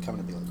able to come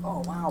in and be like,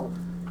 oh wow,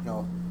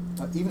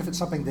 even if it's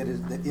something that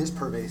is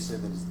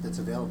pervasive, that's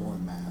available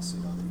in mass,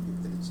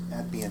 that it's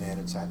at B&N,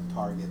 it's at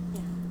Target.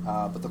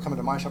 Yeah. But they'll come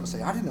into my shop and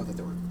say, I didn't know that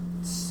there were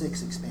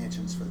 6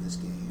 expansions for this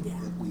game Yeah.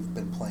 that we've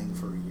been playing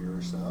for a year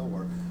or so,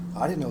 or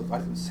I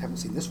haven't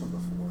seen this one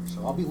before.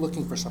 So I'll be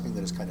looking for something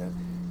that has kind of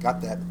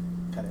got that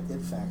kind of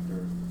it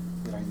factor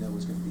that I know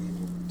is going to be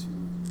able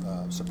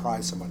to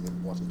surprise somebody that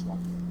wasn't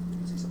walking in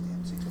and see something they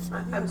haven't seen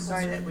before. I'm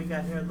sorry that we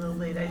got here a little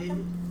late.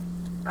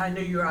 I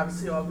know you're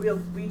obviously all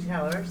real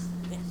retailers,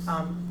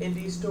 Yeah.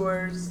 indie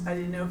stores. I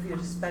didn't know if you had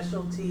a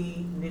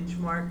specialty, niche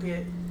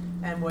market,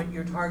 and what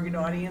your target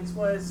audience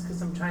was,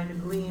 because I'm trying to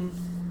glean.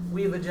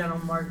 We have a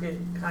general market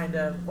kind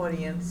of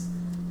audience,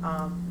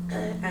 from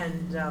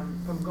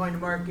going to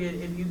market,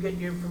 if you get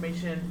your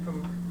information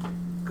from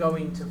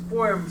going to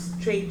forums,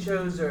 trade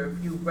shows, or a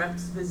few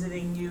reps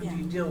visiting you, Yeah. do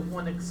you deal with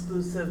one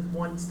exclusive,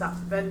 one-stop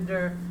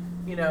vendor,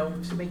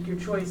 to make your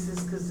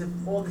choices? Because if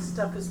all this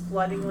stuff is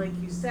flooding, like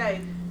you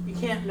say, you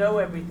can't know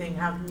everything.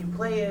 How can you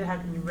play it? How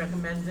can you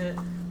recommend it?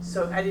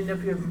 So I didn't know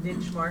if you have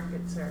niche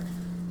markets or.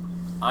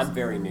 I'm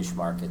very niche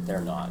market,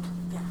 they're not.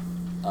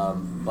 Yeah.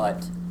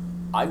 But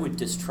I would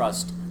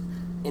distrust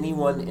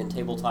anyone in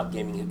tabletop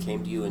gaming who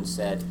came to you and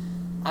said,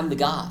 I'm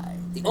the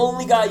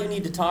only guy you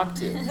need to talk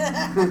to.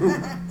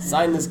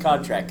 Sign this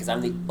contract because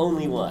I'm the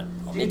only one.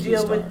 on Do you the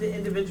deal with Kickstarter. the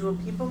individual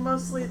people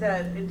mostly,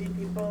 that indie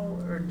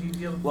people, or do you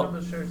deal with Well,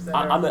 publishers that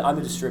I'm are? I'm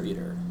a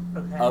distributor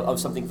Okay. of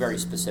something very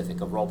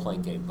specific, of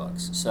role-playing game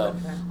books. So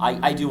Okay.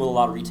 I deal with a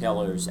lot of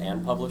retailers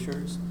and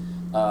publishers,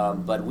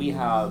 but we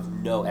have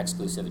no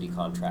exclusivity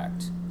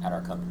contract at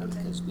our company Okay.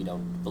 because we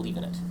don't believe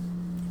in it.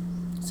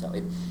 So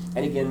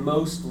and again,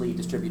 mostly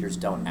distributors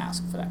don't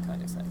ask for that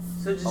kind of thing.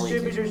 So Only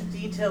distributors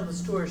occasionally. detail the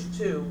stores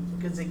too,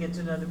 because they get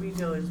to know the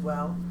retailers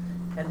well,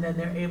 and then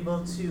they're able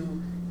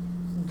to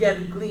get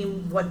a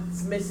gleam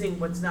what's missing,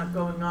 what's not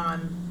going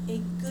on.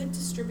 A good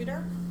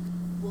distributor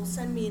will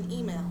send me an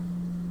email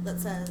that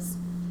says,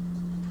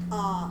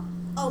 oh,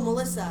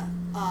 Melissa,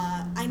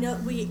 I know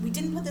we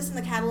didn't put this in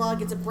the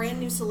catalog. It's a brand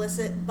new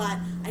solicit, but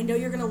I know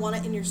you're going to want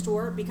it in your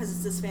store because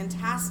it's this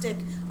fantastic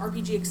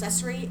RPG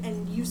accessory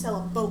and you sell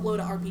a boatload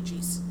of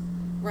RPGs,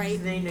 right?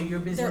 So they know your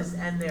business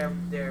and their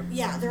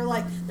Yeah, they're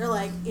like,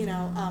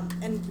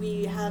 and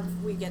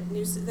we get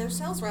their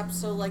sales reps.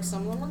 So like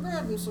some of them are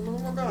good and some of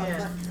them are good.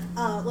 Yeah.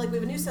 But like we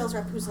have a new sales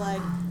rep who's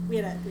like, we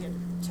had a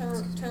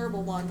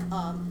terrible one.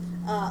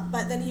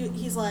 But then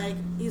he's like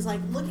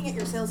looking at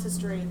your sales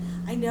history.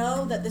 I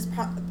know that this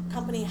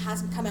company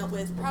hasn't come out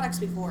with products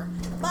before,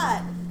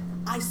 but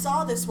I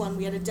saw this one.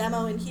 We had a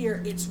demo in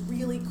here. It's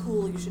really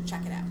cool. You should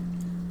check it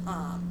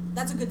out.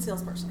 That's a good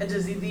salesperson. And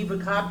does he leave a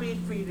copy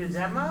for you to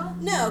demo?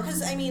 No,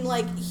 because I mean,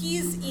 like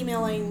he's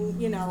emailing,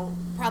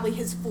 probably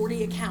his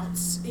 40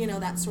 accounts,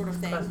 that sort of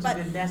thing. Must But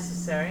have been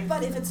necessary.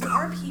 but if it's an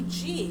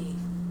RPG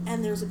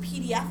and there's a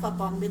PDF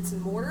up on Bits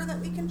and Mortar that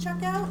we can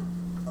check out,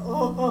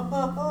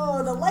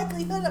 the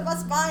likelihood of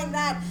us buying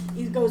that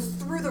goes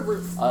through the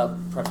roof.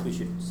 Perhaps we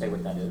should say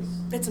what that is.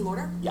 Bits and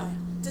Mortar? Yeah.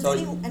 Does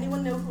So-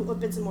 anyone know what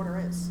Bits and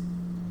Mortar is?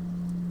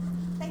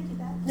 Thank you,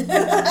 Dad. You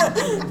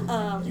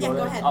Yeah, wanna-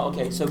 go ahead. Oh,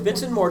 okay, so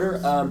Bits and Mortar.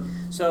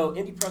 So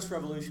Indie Press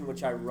Revolution,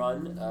 which I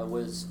run,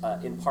 was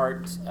in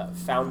part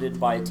founded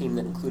by a team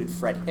that included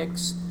Fred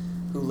Hicks,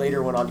 who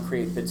later went on to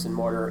create Bits and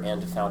Mortar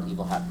and to found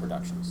Evil Hat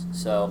Productions.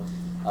 So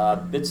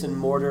Bits and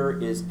Mortar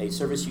is a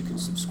service you can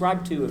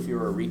subscribe to if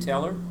you're a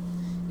retailer.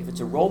 If it's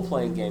a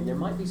role-playing game, there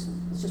might be some.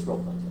 It's just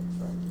role-playing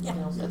games, right?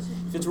 Yeah. Nothing else.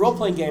 If it's a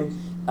role-playing game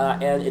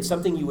and it's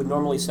something you would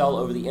normally sell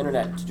over the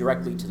internet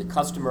directly to the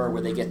customer,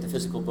 where they get the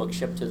physical book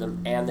shipped to them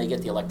and they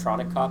get the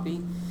electronic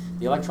copy.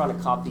 The electronic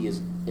copy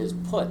is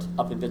put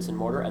up in Bits and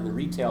Mortar, and the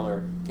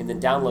retailer can then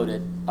download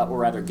it, or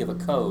rather give a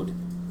code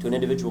to an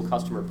individual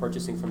customer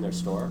purchasing from their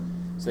store,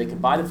 so they can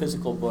buy the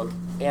physical book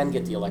and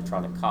get the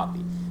electronic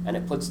copy. And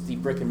it puts the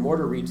brick and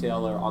mortar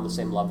retailer on the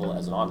same level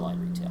as an online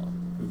retailer,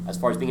 as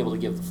far as being able to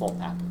give the full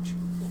package.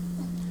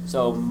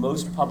 So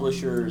most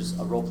publishers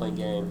of role-playing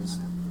games,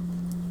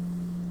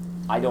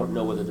 I don't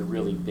know whether the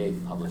really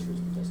big publishers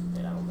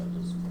participate. I don't know.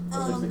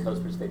 Does the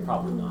Coast participate?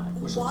 Probably not.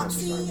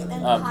 WotC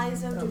and Um,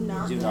 Paizo do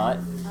not. Do yet. not.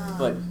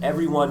 But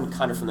everyone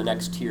kind of from the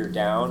next tier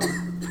down,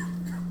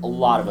 a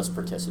lot of us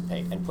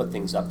participate and put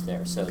things up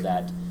there so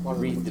that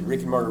the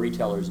brick and mortar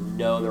retailers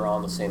know they're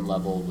on the same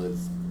level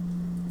with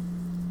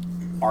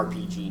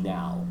RPG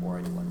Now or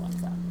anyone like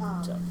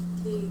that. So.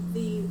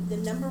 The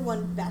number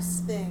one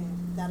best thing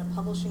that a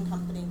publishing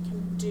company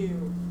can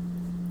do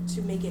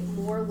to make it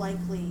more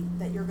likely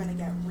that you're going to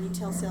get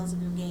retail sales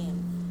of your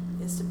game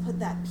is to put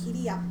that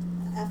PDF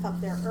up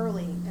there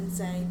early and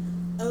say,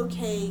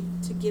 okay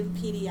to give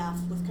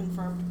PDF with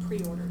confirmed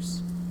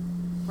pre-orders,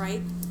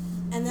 right?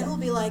 And then we'll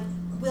be like,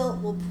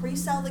 we'll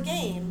pre-sell the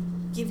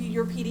game, give you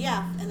your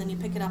PDF, and then you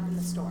pick it up in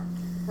the store,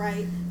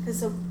 right?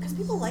 Because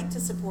people like to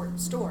support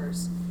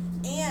stores,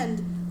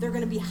 and they're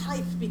going to be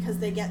hyped because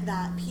they get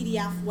that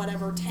PDF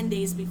whatever 10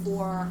 days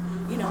before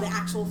the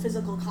actual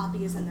physical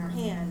copy is in their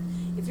hand.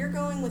 If you're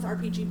going with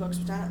RPG books,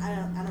 which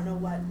I don't know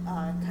what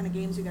kind of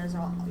games you guys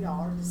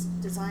y'all are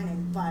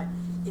designing, but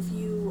if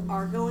you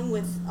are going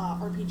with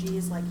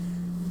RPGs, like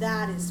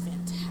that is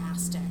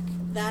fantastic.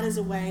 That is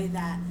a way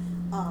that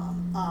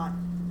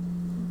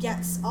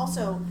gets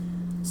also.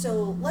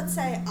 So let's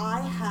say I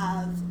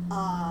have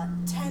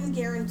 10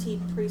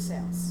 guaranteed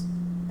pre-sales.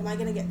 Am I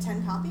going to get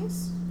 10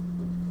 copies?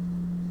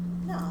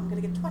 No, I'm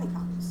going to get 20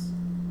 copies.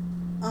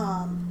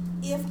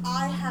 If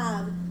I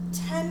have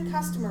 10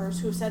 customers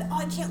who have said, oh,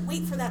 I can't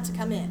wait for that to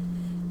come in,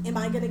 am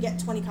I going to get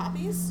 20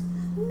 copies?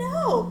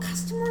 No,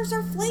 customers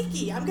are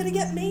flaky. I'm going to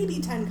get maybe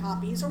 10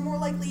 copies, or more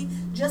likely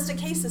just a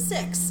case of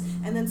 6,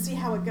 and then see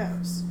how it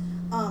goes.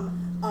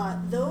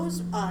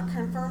 Those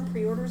confirmed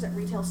pre-orders at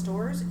retail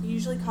stores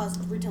usually cause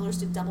retailers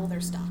to double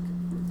their stock.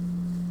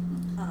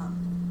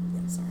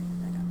 Sorry,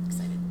 I got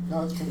excited.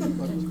 No, it's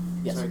good.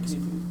 Yes. Sorry, can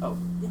you, oh,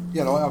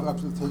 Yeah,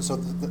 no, so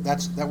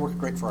that worked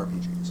great for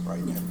RPGs, right?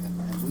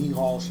 And we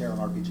all share an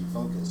RPG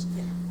focus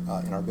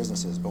in our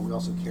businesses, but we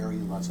also carry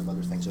lots of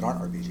other things that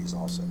aren't RPGs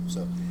also.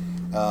 So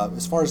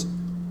as far as,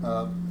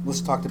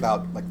 Melissa talked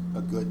about like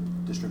a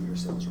good distributor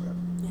sales rep.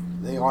 Yeah.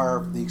 They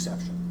are the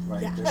exception,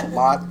 right? Yeah. There's a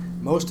lot,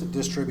 most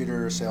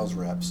distributor sales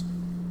reps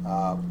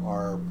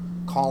are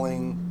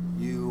calling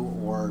you,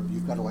 or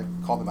you've got to like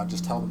call them out,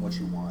 just tell them what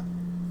you want.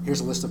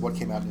 Here's a list of what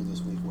came out new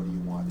this week, what do you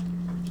want?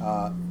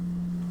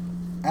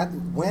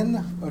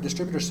 When a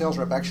distributor sales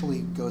rep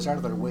actually goes out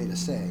of their way to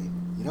say,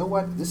 you know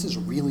what, this is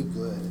really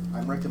good,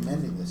 I'm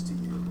recommending this to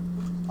you,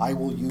 I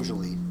will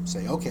usually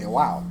say, okay,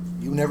 wow,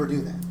 you never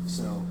do that.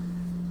 So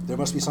there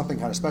must be something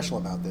kind of special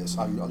about this.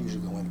 I'll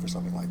usually go in for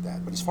something like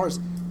that. But as far as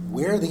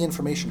where the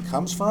information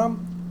comes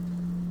from,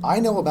 I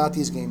know about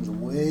these games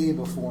way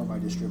before my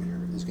distributor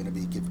is going to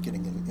be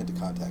getting into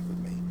contact with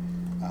me.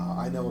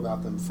 I know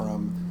about them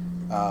from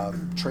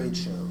trade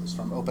shows,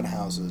 from open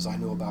houses. I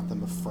know about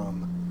them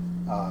from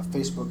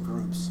Facebook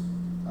groups,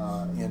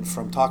 and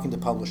from talking to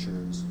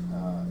publishers,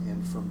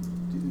 and from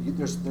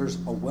there's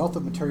a wealth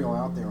of material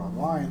out there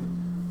online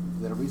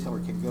that a retailer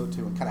can go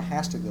to and kind of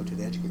has to go to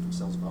educate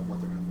themselves about what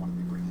they're going to want to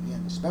be bringing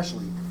in,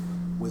 especially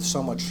with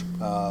so much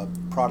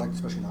product,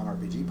 especially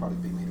non-RPG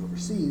product being made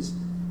overseas.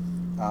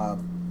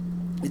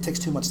 It takes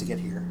too much to get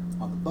here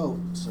on the boat,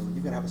 so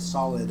you've got to have a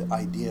solid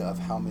idea of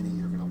how many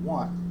you're going to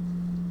want,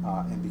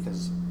 and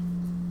because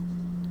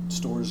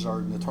stores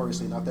are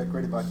notoriously not that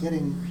great about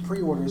getting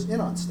pre-orders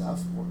in on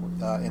stuff,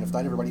 and if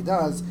not everybody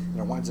does, and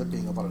there winds up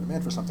being a lot of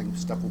demand for something,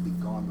 stuff will be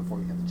gone before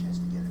you have the chance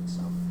to get it.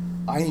 So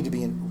I need to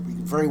be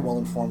very well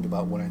informed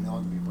about what I know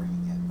I'm going to be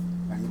bringing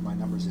in. I need my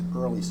numbers in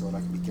early so that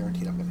I can be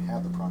guaranteed I'm going to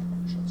have the product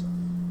when it shows up.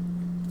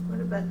 What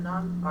about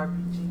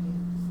non-RPG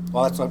games?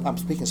 Well, that's what I'm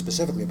speaking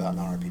specifically about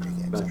non-RPG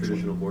games. About actually.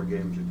 traditional board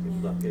games or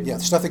tabletop games? Yeah,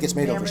 the stuff that gets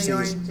made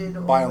overseas,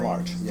 Family-oriented, by and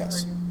always, large,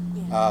 yes.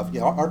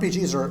 Yeah.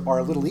 RPGs are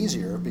a little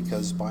easier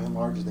because by and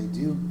large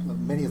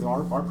many of them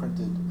are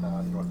printed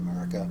in North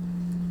America,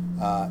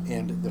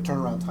 and the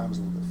turnaround time is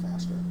a little bit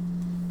faster.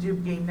 Do you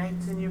have game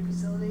nights in your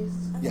facilities?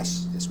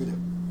 Yes, we do.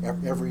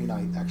 Every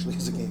night actually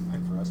is a game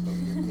night for us, but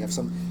we have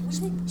some We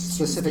take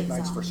specific Tuesdays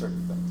nights off. for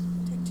certain things.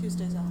 We take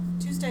Tuesdays off.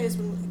 Tuesdays,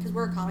 because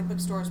we're a comic book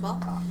store as well,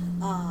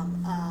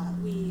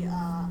 we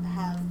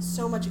have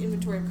so much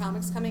inventory of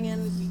comics coming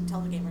in, we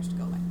tell the gamers to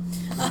go away.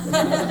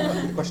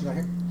 Good question down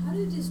here. How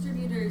do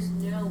distributors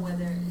know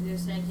whether they're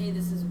saying, hey,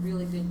 this is a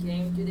really good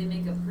game? Do they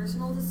make a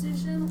personal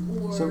decision,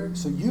 or?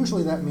 So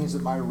usually that means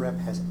that my rep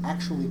has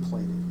actually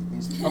played it. It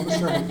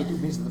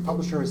means that the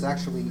publisher has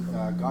actually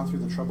gone through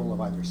the trouble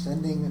of either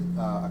sending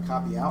a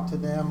copy out to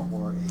them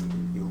or a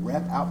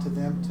rep out to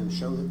them to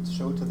show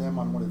it to them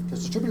on one of the,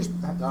 because distributors,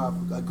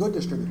 a good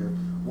distributor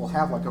will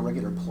have like a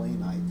regular play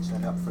night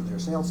set up for their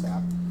sales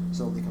staff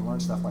so they can learn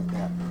stuff like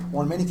that.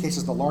 Or in many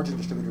cases, the larger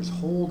distributors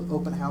hold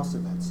open house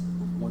events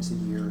once a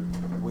year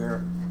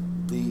where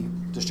the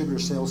distributor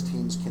sales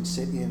teams can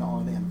sit in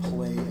on and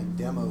play and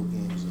demo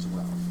games as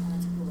well.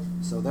 That's cool.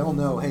 So they'll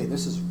know, hey,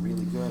 this is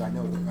really good. I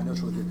know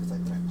it's really good because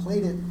I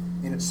played it,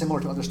 and it's similar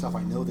to other stuff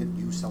I know that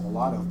you sell a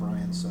lot of,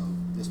 Brian. So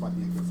this might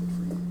be a good fit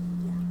for you.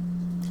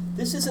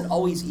 This isn't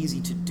always easy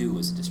to do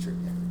as a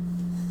distributor.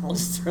 I'll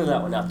just throw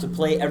that one out, to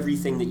play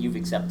everything that you've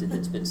accepted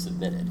that's been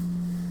submitted.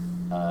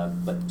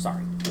 But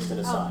sorry, just an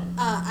aside.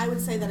 I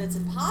would say that it's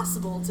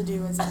impossible to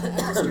do as a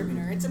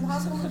distributor. It's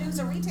impossible to do as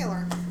a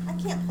retailer. I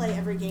can't play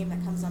every game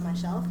that comes on my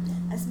shelf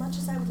as much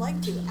as I would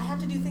like to. I have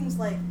to do things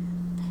like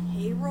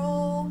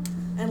payroll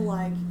and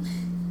like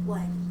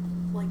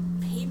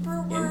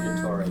paperwork,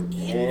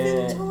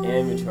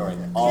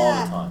 Inventorying all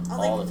the time,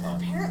 all the time.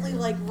 Apparently,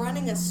 like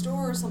running a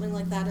store or something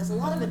like that is a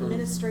lot of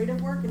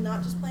administrative work and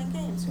not just playing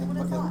games. Who would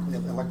have thought?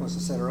 And like Melissa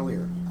said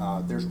earlier,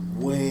 there's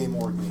way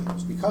more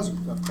games because of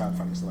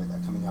crowdfunding and stuff like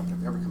that coming out than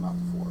have ever come out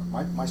before.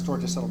 My store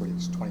just celebrated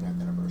its 29th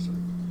anniversary.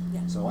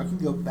 Yeah. So I can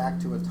go back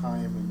to a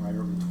time in my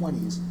early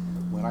 20s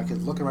when I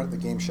could look around at the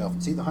game shelf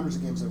and see the hundreds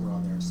of games that were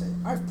on there and say,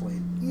 I've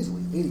played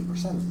easily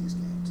 80% of these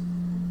games.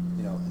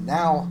 You know, and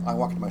now I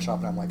walk into my shop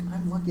and I'm like,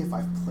 I'm lucky if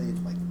I've played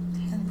like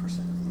 10%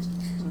 of these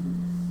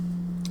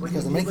games.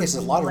 Because in many cases,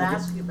 a lot of them,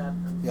 ask you about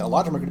them. yeah, a lot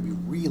of them are going to be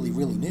really,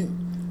 really new.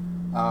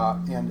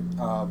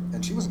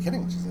 And she wasn't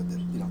kidding when she said that,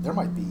 you know, there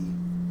might be,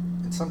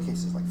 in some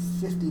cases, like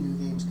 50 new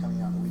games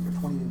coming out in a week or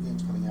 20 new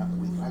games coming out in a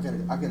week.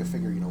 And I've got to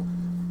figure, you know,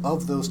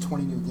 of those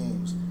 20 new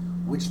games,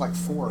 which like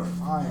 4 or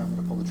 5 I'm going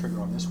to pull the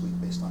trigger on this week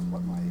based on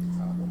what my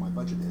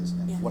budget is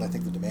and Yeah. what I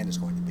think the demand is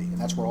going to be. And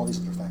that's where all these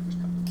other factors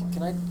come into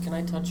play. Can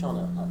I touch on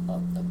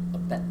a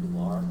bet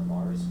noir of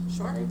ours?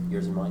 Sure. Right?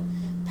 Yours and mine.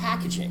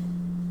 Packaging.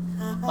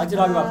 I'd like to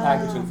talk about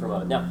packaging for a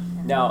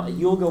moment. Now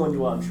you'll go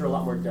into, I'm sure, a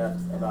lot more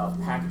depth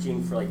about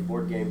packaging for like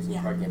board games and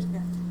card games. Yeah.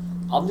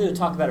 I'm going to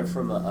talk about it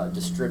from a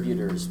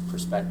distributor's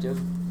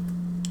perspective.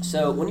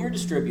 So when you're a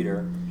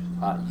distributor,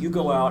 you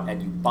go out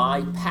and you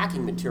buy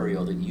packing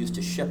material that you use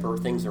to ship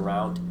things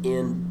around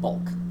in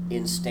bulk,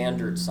 in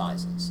standard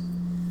sizes.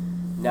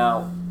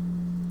 Now,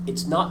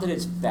 it's not that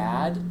it's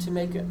bad to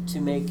make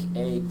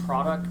a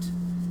product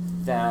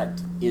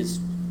that is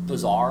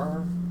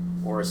bizarre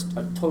or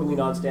a totally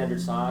non-standard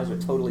size or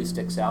totally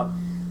sticks out,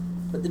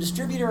 but the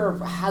distributor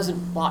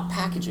hasn't bought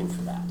packaging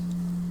for that.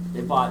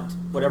 They bought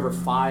whatever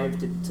 5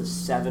 to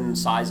 7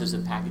 sizes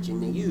of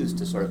packaging they use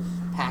to sort of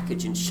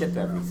package and ship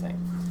everything.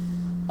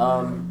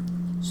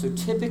 So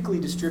typically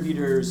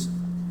distributors,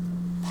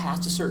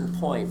 past a certain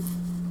point,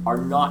 are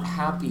not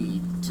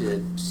happy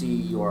to see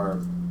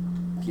your,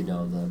 you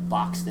know, the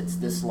box that's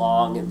this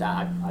long and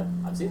that.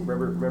 I've seen,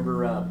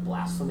 remember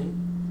Blasphemy?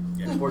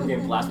 Yeah. Board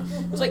game Blasphemy.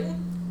 It was like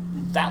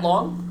that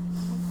long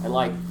and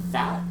like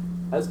that.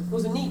 it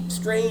was a neat,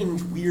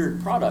 strange,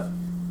 weird product,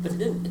 but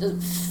it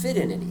doesn't fit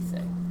in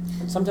anything.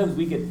 And sometimes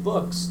we get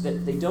books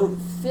that they don't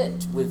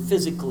fit with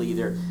physically.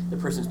 The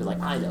person's been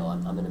like, I know,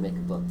 I'm going to make a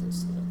book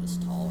that's this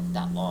tall,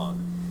 that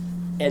long.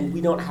 And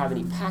we don't have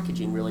any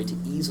packaging really to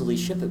easily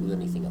ship it with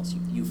anything else.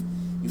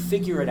 You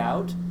figure it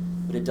out,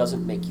 but it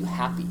doesn't make you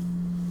happy.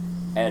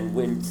 And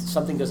when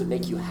something doesn't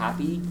make you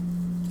happy,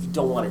 you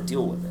don't want to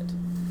deal with it.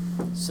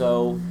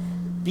 So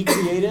be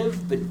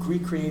creative, but be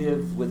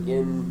creative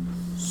within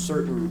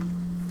certain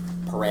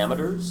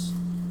parameters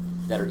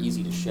that are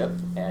easy to ship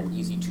and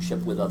easy to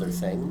ship with other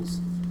things.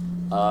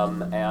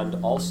 And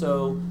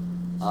also,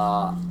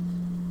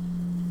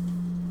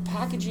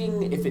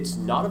 packaging, if it's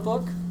not a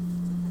book,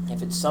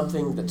 if it's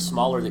something that's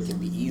smaller that can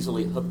be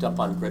easily hooked up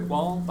on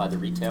Gridwall by the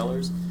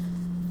retailers,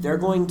 they're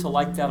going to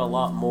like that a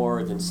lot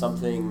more than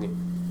something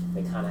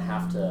they kind of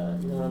have to,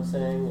 you know what I'm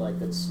saying? Like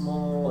it's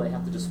small, they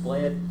have to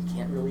display it. You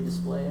can't really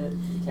display it.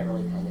 You can't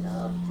really hang it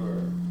up.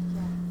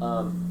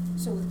 Or,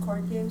 so with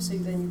card games, so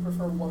then you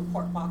prefer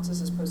one-part boxes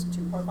as opposed to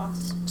two-part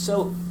boxes?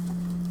 So,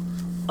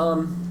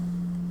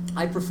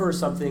 I prefer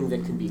something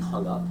that can be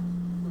hung up.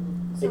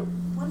 So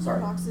one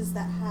sorry. boxes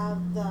that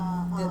have the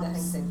hang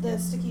thing, yeah.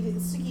 sticky You're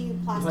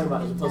plastic. talking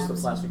about as opposed to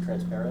tabs. plastic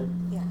transparent?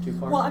 Yeah.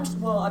 Two-part?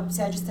 Well, I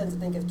just tend to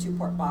think of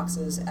two-part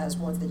boxes as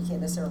ones that you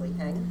can't necessarily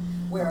hang,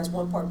 whereas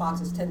one-part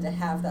boxes tend to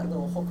have that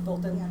little hook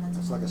built in. Yeah, that's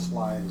It's like a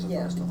slide as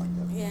opposed to like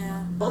that.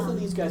 Yeah. Both of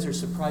these guys are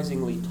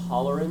surprisingly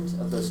tolerant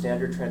of those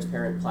standard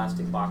transparent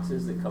plastic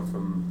boxes that come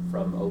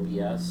from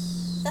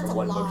OBS, That's from a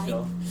One lie.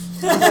 Bookshelf.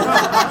 You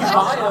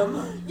buy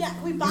them. Yeah,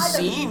 we buy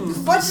You them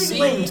seem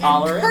grudgingly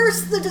tolerant. and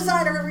curse the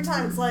designer every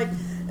time. It's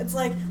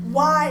like,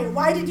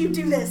 why did you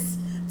do this?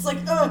 It's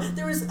like,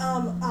 there was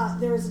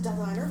a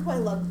designer who I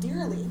love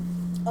dearly,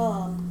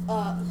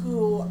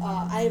 who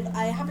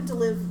I happen to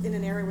live in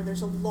an area where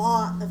there's a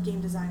lot of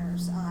game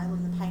designers. I live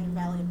in the Pioneer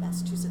Valley of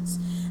Massachusetts,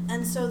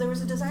 and so there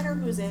was a designer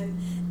who was in,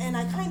 and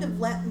I kind of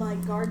let my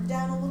guard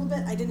down a little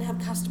bit. I didn't have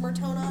customer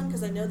tone on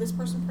because I know this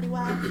person pretty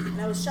well,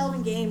 and I was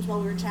shelving games while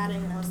we were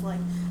chatting, and I was like,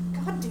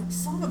 God damn,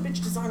 son of a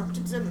bitch designer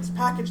puts in this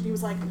package, and he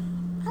was like,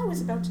 I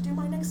was about to do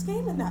my next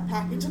game in that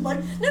package. I'm like,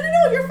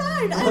 no, you're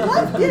fine. I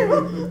love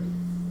you.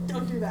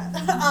 Don't do that.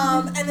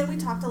 And then we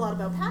talked a lot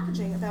about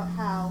packaging, about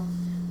how,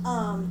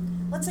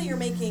 let's say you're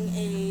making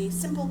a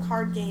simple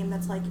card game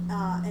that's like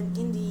an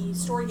indie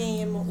story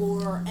game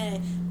or a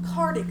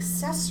card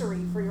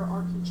accessory for your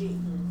RPG.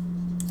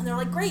 And they're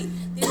like, great,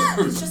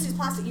 it's just these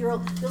plastic.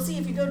 You'll see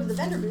if you go to the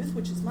vendor booth,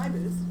 which is my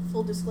booth,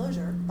 full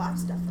disclosure, buy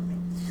stuff from me.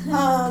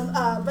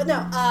 But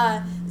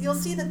no, you'll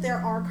see that there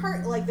are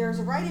there's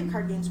a variety of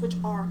card games which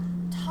are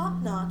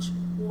top-notch,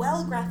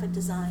 well-graphic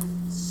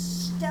designed,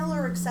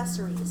 stellar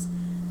accessories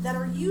that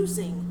are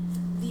using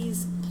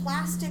these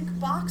plastic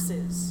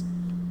boxes,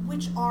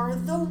 which are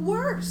the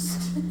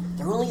worst.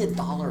 They're only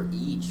 $1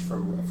 each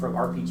from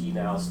RPG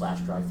Now /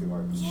 DriveThru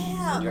RPG.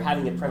 Yeah. And you're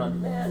having it print on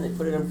demand. They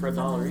put it in for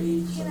 $1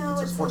 each. You know,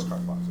 It's a sports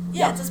card box.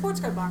 Yeah, it's a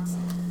sports card box.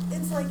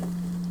 It's like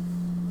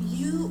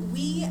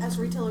we as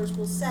retailers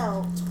will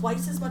sell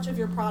twice as much of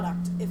your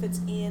product if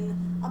it's in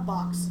a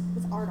box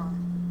with art on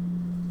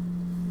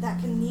it that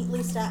can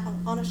neatly stack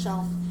on a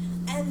shelf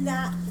and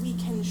that we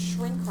can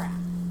shrink wrap.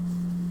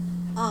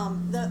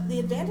 The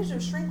advantage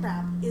of shrink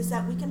wrap is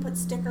that we can put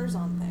stickers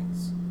on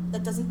things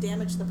that doesn't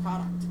damage the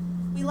product.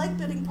 We like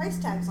putting price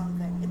tags on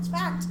things. In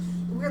fact,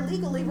 we're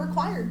legally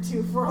required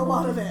to for a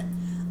lot of it.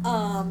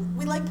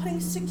 We like putting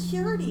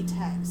security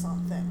tags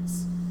on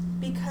things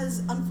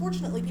because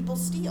unfortunately people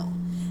steal.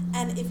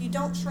 And if you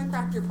don't shrink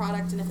wrap your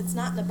product and if it's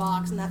not in a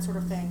box and that sort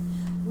of thing,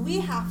 we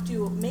have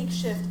to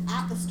makeshift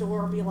at the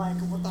store be like,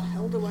 what the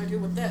hell do I do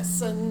with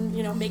this? And,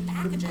 make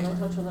packaging. Can I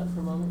touch on that for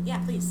a moment? Yeah,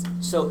 please.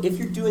 So if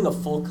you're doing a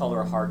full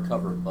color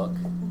hardcover book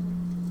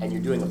and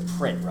you're doing a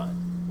print run,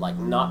 like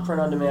not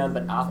print on demand,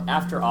 but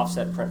after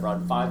offset print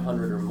run,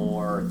 500 or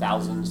more,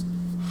 thousands,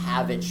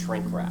 have it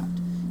shrink wrapped.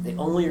 They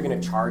only are going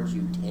to charge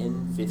you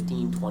 10,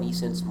 15, 20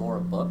 cents more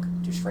a book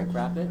to shrink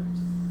wrap it.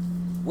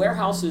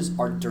 Warehouses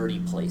are dirty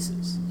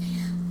places.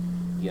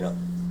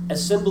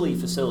 Assembly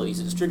facilities,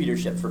 a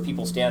distributorship for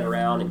people stand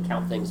around and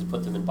count things and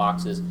put them in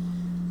boxes.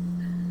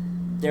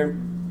 They're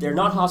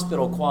not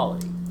hospital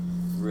quality,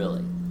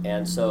 really.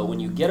 And so when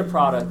you get a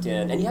product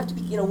in, and you have to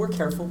be, we're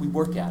careful, we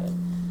work at it.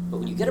 But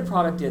when you get a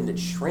product in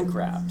that's shrink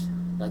wrapped,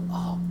 like,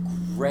 oh,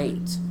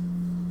 great.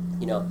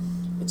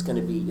 It's going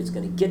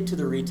to get to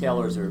the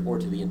retailers or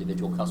to the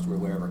individual customer,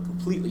 wherever,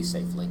 completely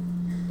safely.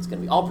 It's going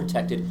to be all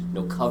protected.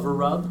 No cover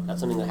rub. That's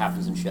something that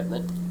happens in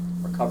shipment,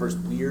 where covers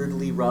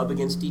weirdly rub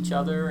against each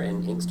other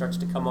and ink starts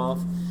to come off.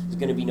 There's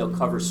going to be no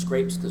cover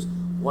scrapes because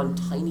one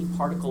tiny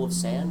particle of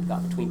sand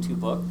got between two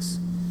books.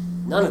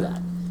 None of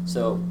that.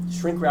 So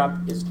shrink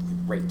wrap is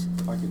great.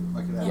 I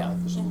could add Yeah.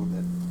 on just a little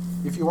bit.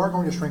 If you are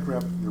going to shrink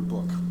wrap your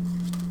book,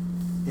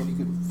 if you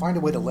could find a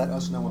way to let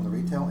us know on the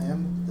retail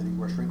end that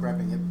you are shrink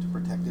wrapping it to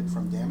protect it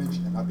from damage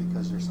and not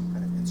because there's some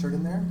kind of insert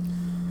in there,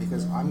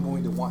 because I'm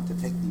going to want to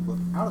take the book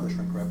out of the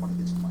shrink wrap when it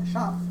gets to my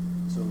shop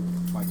so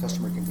my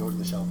customer can go to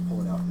the shelf,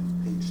 pull it out,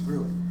 and page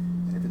through it.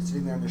 And if it's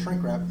sitting there in the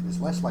shrink wrap, it is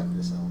less likely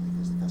to sell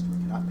because the customer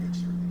can not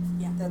page 3.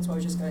 Yeah. That's what I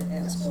was just gonna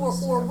ask.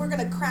 Or we're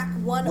gonna crack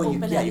one Well, you-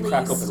 open yeah, at you least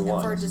crack open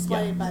one. for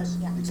display, Yeah. but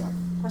yeah. Exactly.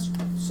 Question.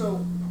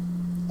 So,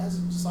 as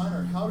a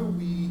designer, how do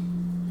we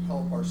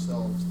help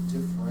ourselves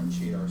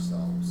differentiate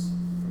ourselves,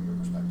 from your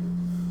perspective,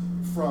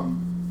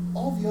 from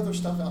all the other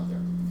stuff out there?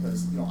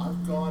 Because,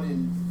 I've gone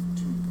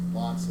into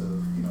lots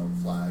of,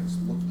 flags,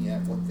 looking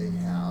at what they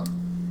have,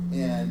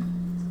 and,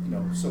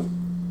 so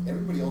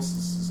everybody else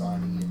is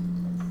designing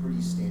in a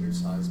pretty standard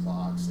sized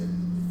box,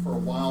 and for a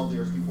while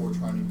there, people were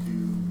trying to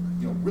do,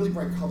 really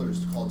bright colors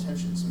to call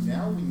attention. So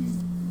now when you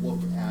look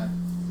at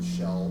the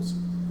shelves,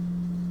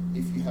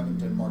 if you haven't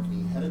done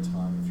marketing ahead of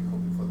time, if you're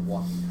hoping for the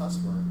walk-in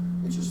customer,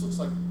 it just looks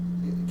like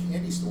a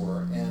candy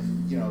store,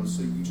 and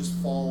so you just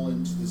fall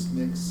into this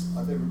mix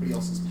of everybody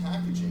else's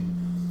packaging.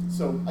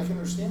 So I can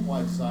understand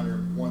why a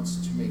designer wants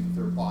to make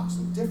their box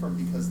look different,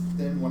 because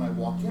then when I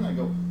walk in, I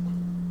go,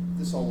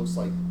 this all looks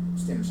like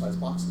standard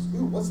sized boxes.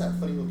 Ooh, what's that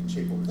funny looking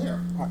shape over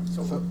there? All right,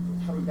 So so-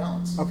 how do we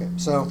balance? Okay,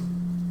 so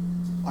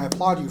I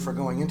applaud you for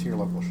going into your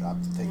local shop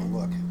to take a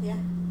look. Yeah.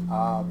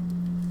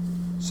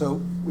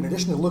 So in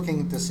addition to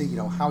looking to see,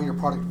 how your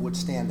product would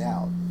stand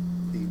out,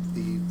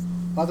 the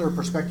other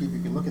perspective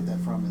you can look at that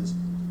from is,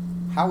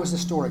 how is the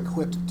store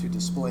equipped to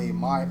display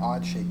my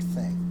odd-shaped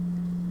thing?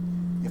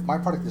 If my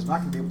product is not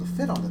going to be able to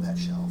fit onto that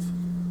shelf,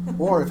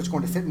 or if it's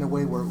going to fit in a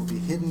way where it will be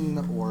hidden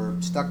or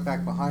stuck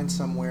back behind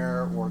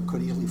somewhere, or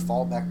could easily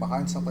fall back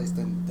behind someplace,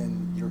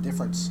 then your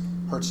difference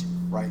hurts you,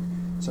 right?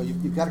 So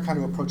you've got to kind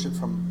of approach it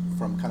from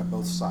kind of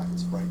both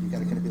sides, right? You've got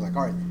to kind of be like,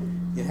 all right,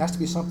 it has to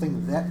be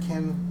something that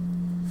can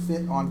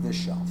fit on this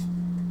shelf,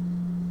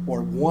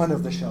 or one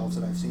of the shelves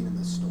that I've seen in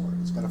this store.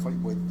 It's got to fit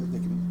with that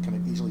can kind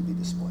of easily be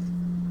displayed.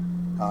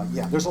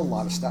 Yeah, there's a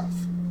lot of stuff.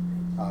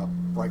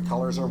 Bright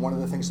colors are one of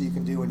the things that you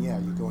can do, and yeah,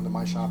 you go into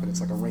my shop and it's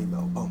like a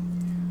rainbow. Boom.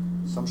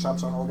 Some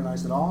shops aren't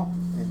organized at all,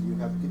 and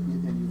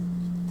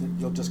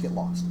you'll just get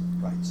lost,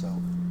 right? So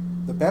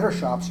the better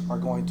shops are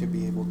going to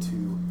be able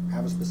to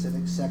have a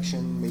specific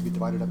section, maybe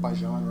divided up by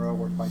genre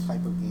or by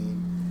type of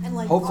game. And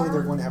like hopefully our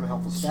they're going to have a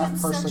helpful staff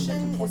kids person that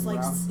section can point is you like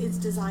around. is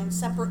designed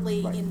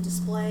separately Right. in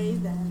display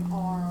than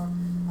our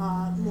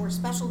more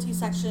specialty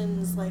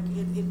sections. Like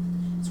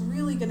it's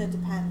really going to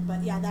depend.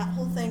 But yeah, that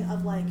whole thing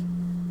of like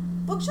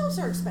bookshelves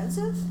are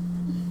expensive.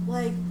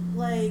 Like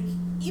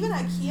even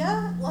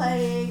IKEA,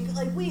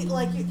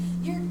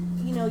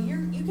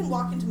 you can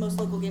walk into most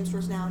local game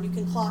stores now and you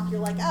can clock. You're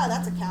like,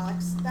 that's a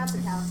Kallax. That's a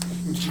Kallax.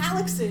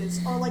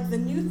 Kallaxes are like the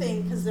new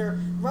thing because they're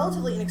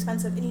relatively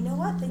inexpensive, and you know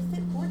what? They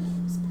fit board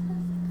games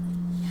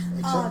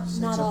perfectly. Not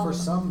Except all for of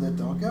them. some that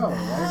don't go,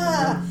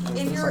 right? And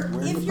then If it's like,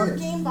 where do you if put your it?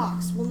 game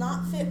box will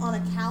not fit on a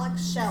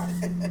Kallax shelf,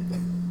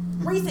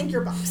 rethink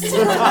your box.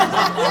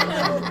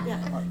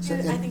 Yeah. So-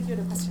 I think you had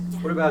a question. Yeah.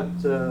 What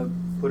about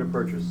point of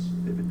purchase?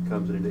 If it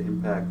comes into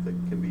impact, that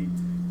can be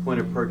point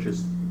of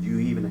purchase. Do you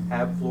even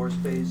have floor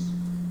space?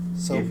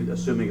 So-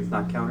 Assuming it's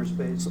not counter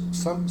space.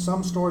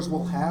 Some stores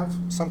will have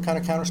some kind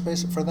of counter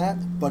space for that,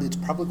 but it's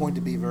probably going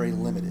to be very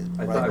limited.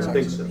 I right? thought- I would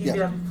think so. You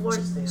Yeah. have floor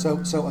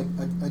stands. So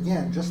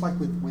again, just like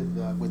with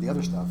the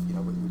other stuff,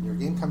 when your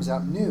game comes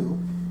out new,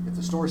 if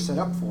the store is set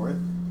up for it,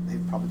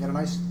 they've probably got a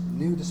nice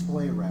new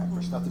display rack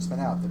for stuff that's been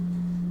out. That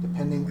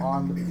depending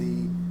on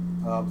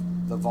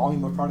the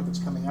volume of product that's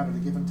coming out at a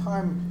given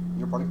time,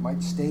 your product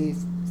might stay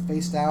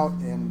faced out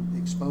and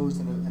exposed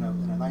in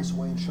a nice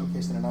way and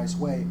showcased in a nice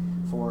way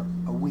for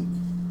a week,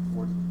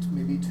 or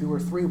maybe 2 or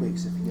 3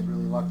 weeks if you get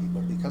really lucky.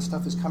 But because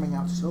stuff is coming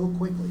out so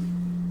quickly,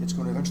 it's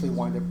going to eventually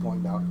wind up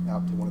going out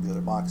to one of the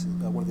other boxes,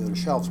 one of the other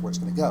shelves where it's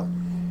going to go.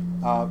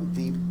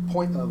 The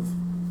point of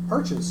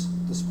purchase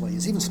display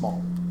is even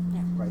smaller,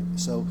 Yeah. right?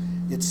 So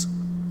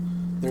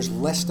there's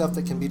less stuff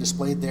that can be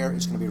displayed there.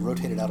 It's going to be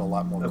rotated out a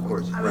lot more Of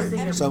quickly. course. I was Right.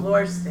 thinking of So-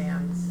 floor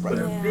stands. Right.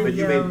 for Yeah. But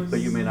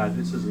you may videos. not.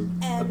 This isn't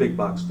a And- big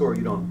box store.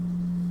 You don't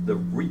the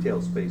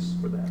retail space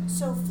for that.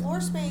 So floor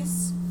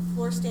space,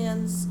 floor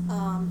stands,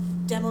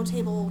 demo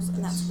tables, and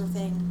that Yes. sort of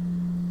thing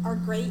are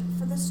great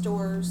for the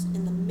stores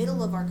in the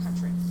middle of our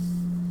country,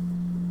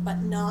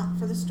 but not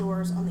for the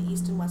stores on the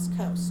east and west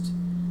coast,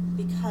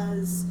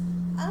 because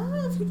I don't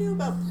know if you knew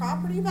about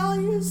property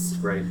values.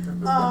 Right.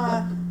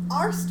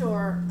 Our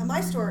store,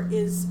 my store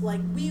is like,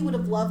 we would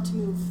have loved to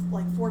move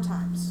like 4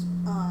 times.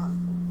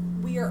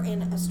 We are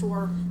in a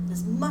store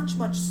that's much,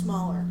 much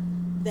smaller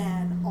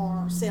than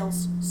our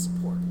sales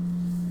support.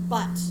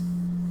 But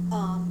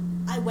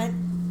I went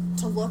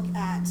to look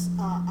at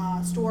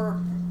a store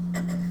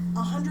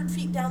 100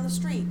 feet down the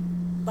street,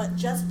 but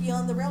just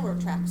beyond the railroad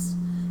tracks.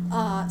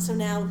 So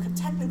now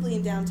technically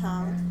in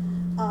downtown,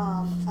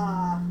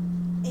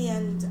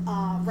 and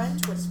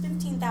rent was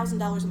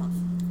 $15,000 a month.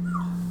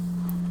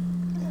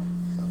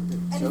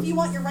 And if you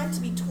want your rent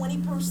to be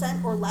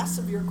 20% or less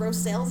of your gross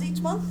sales each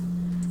month,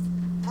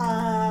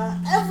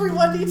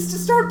 everyone needs to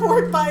start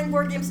buying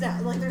board games now.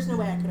 Like, there's no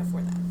way I could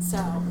afford that.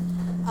 So,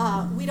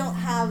 we don't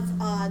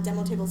have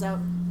demo tables out.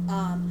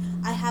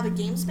 I have a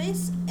game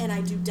space, and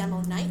I do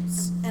demo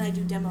nights, and I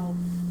do demo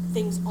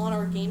things on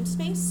our game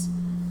space.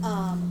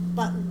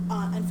 But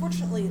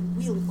unfortunately,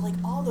 we like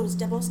all those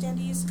demo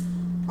standees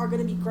are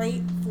going to be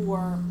great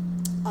for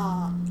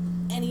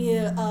any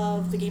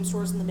of the game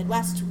stores in the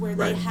Midwest where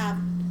they Right. have,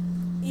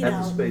 you Have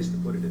know, the space to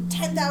put it in.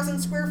 10,000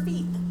 square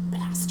feet,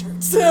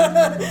 bastards.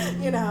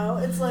 You know,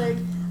 it's like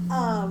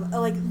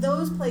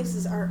those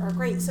places are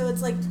great. So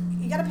it's like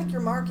you got to pick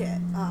your market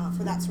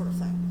for that sort of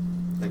thing.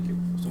 Thank you.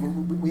 So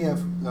we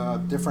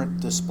have different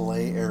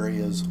display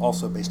areas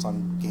also based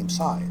on game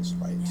size,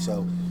 right? Yeah.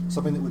 So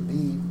something that would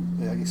be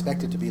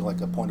expected to be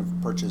like a point of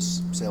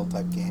purchase sale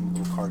type game,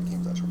 little card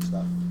games, that sort of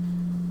stuff.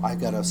 I've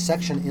got a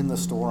section in the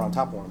store on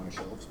top of one of my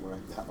shelves where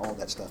I've got all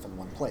that stuff in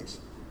one place.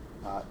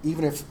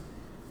 Even if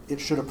it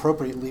should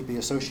appropriately be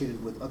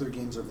associated with other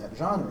games of that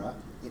genre,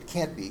 it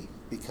can't be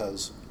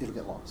because it'll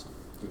get lost.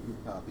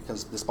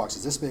 Because this box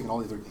is this big and all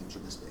the other games are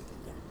this big.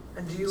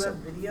 And do you So- have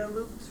video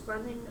loops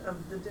running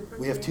of the different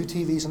We have two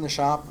games? TVs in the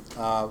shop.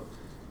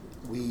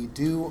 We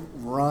do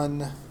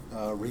run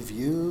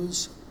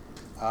reviews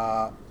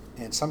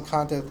and some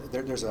content.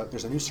 There's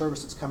a new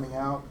service that's coming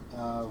out.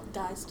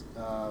 Diced.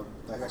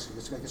 Actually, I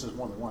guess there's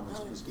more than one.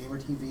 There's Gamer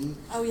TV.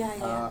 Oh,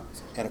 yeah.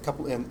 And a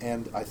couple,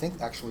 and I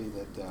think actually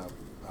that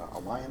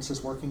Alliance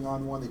is working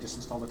on one. They just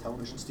installed a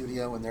television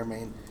studio in their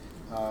main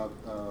I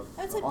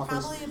would say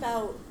office. probably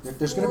about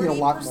There's going to be a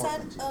lot more 40%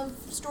 things.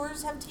 of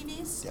stores have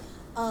TVs. Yeah.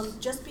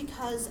 Just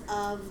because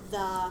of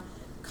the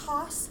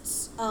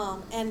costs,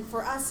 and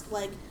for us,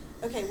 like,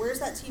 okay, where's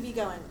that TV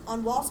going?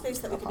 On wall space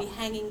that we could be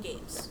hanging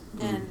games,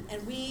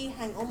 and we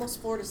hang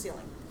almost floor to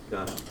ceiling.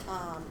 Got it.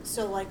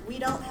 So like we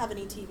don't have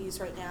any TVs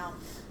right now,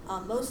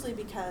 mostly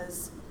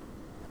because,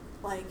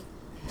 like,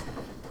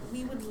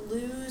 we would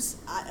lose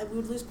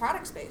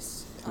product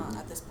space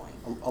at this point.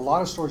 A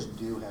lot of stores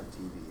do have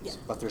TVs, Yeah.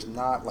 but there's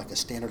not like a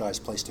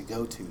standardized place to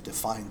go to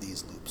find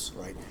these loops,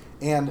 right?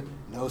 And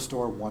no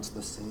store wants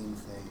the same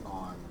thing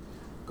on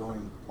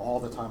going all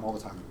the time,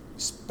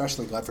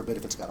 especially, God forbid,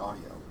 if it's got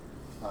audio.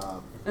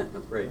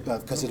 Right.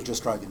 Because it'll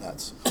just drive you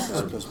nuts.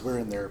 Because we're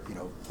in there,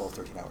 12,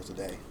 13 hours a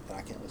day, and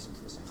I can't listen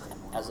to the same thing.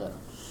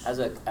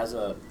 As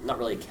a not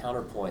really a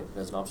counterpoint, but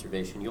as an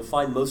observation, you'll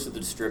find most of the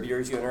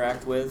distributors you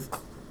interact with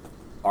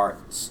are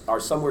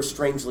somewhere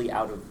strangely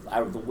out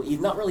of the way,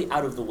 not really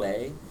out of the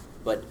way,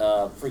 but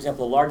for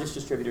example, the largest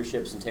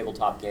distributorships in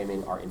tabletop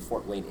gaming are in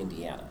Fort Wayne,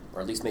 Indiana,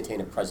 or at least maintain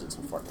a presence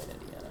in Fort Wayne,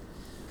 Indiana,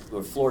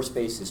 where floor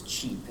space is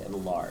cheap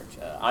and large.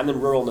 I'm in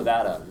rural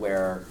Nevada,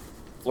 where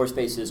floor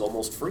space is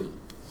almost free.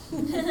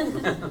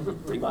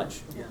 Pretty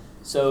much. Yeah.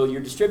 So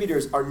your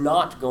distributors are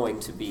not going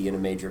to be in a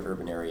major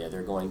urban area.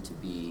 They're going to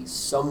be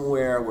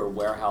somewhere where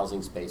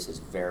warehousing space is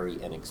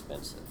very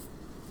inexpensive.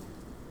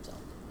 So.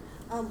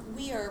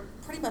 We are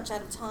pretty much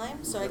out of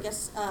time, so I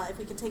guess if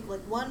we could take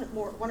like one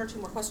or two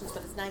more questions,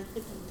 but it's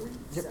 9:53.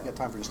 Yep, we got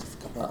time for just a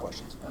couple more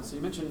questions. So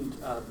you mentioned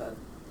that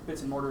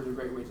Bits and Mortar is a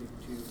great way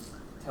to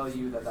tell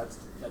you that that's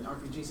an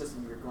RPG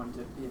system you're going to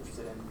be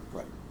interested in.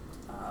 Right.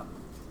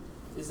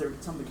 Is there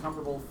something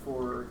comparable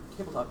for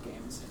tabletop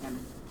games? And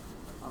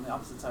on the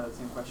opposite side of the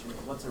same question,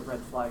 what's a red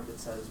flag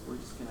that says we're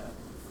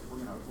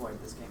gonna avoid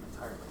this game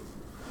entirely?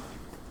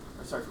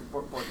 Or sorry,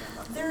 for board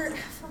game. They're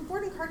from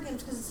board and card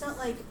games because it's not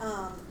like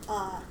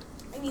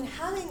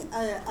having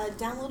a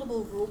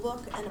downloadable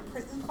rulebook and a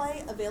print and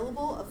play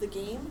available of the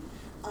game.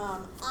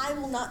 I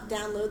will not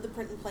download the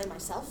print and play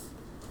myself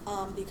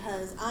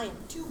because I am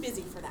too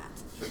busy for that.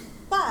 Sure.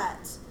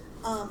 But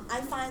I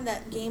find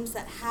that games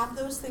that have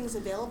those things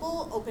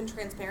available, open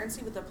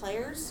transparency with the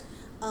players,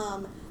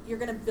 you're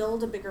going to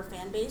build a bigger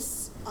fan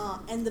base.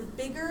 And the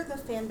bigger the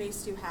fan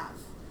base you have,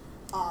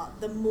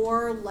 the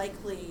more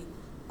likely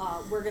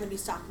we're going to be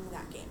stocking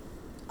that game.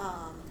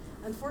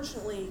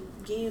 Unfortunately,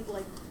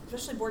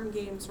 especially board and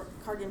games, or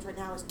card games right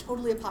now, is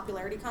totally a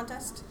popularity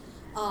contest.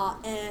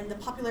 And the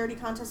popularity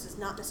contest is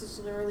not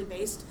necessarily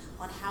based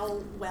on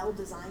how well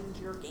designed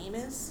your game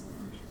is.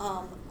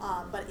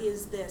 But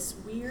is this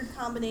weird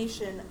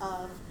combination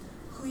of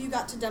who you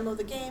got to demo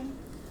the game,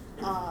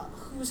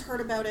 who's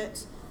heard about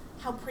it,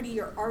 how pretty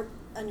your art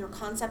and your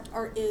concept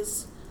art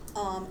is,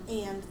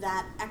 and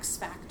that X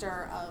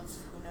factor of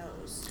who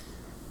knows.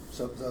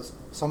 So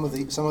some of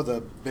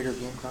the bigger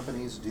game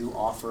companies do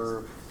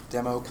offer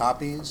demo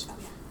copies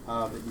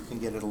that you can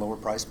get at a lower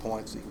price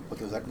point, so you can put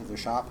those out into their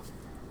shop.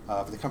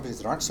 For the companies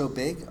that aren't so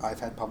big, I've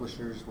had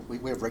publishers, we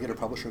have regular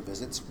publisher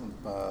visits.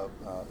 A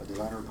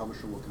designer or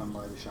publisher will come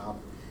by the shop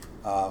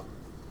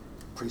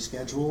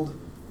pre-scheduled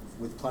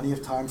with plenty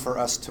of time for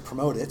us to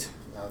promote it.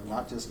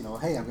 Not just,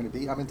 hey, I'm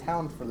in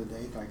town for the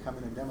day, can I come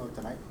in and demo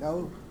tonight?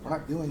 No, we're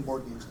not doing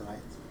board games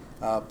tonight.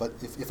 But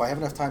if I have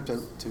enough time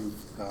to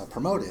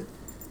promote it,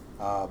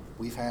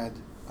 we've had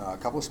a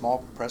couple of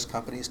small press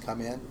companies come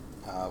in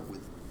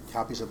with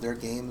copies of their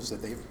games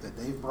that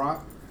they've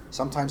brought.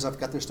 Sometimes I've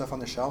got their stuff on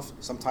the shelf.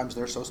 Sometimes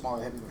they're so small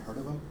I haven't even heard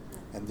of them,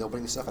 and they'll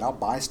bring the stuff, and I'll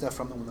buy stuff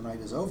from them when the night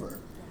is over.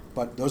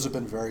 But those have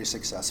been very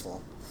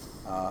successful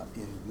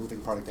in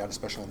moving product out,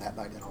 especially on that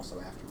night and also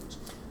afterwards.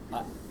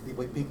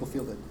 People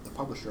feel that the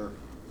publisher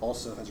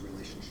also has a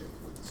relationship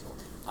with the store.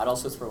 I'd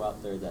also throw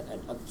out there that,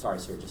 and I'm sorry,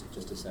 sir,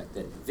 just a sec,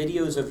 that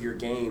videos of your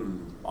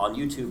game on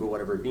YouTube or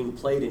whatever being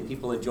played and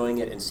people enjoying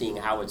it and seeing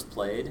how it's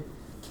played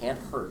can't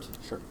hurt.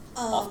 Sure.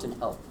 Often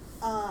help.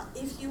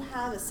 if you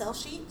have a sell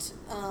sheet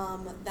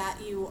that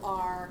you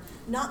are,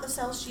 not the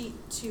sell sheet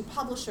to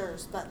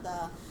publishers, but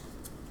the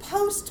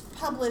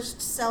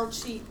post-published sell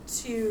sheet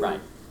to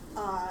Right.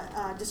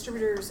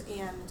 distributors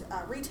and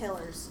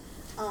retailers,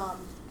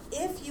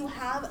 if you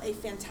have a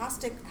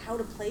fantastic how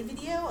to play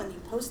video and you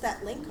post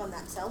that link on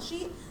that sell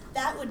sheet,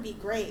 that would be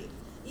great.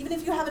 Even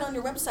if you have it on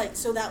your website,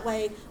 so that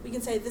way we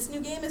can say, this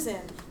new game is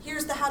in,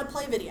 here's the how to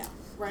play video,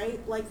 right?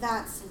 Like,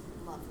 that's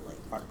lovely.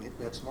 All right,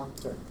 we have some more?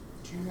 Sure.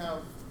 Do you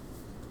have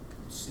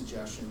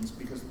suggestions?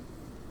 Because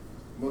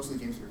most of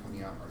the games that are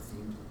coming out are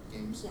themed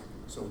games. Yeah.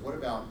 So what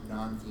about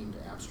non-themed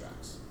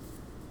abstracts?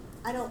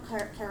 I don't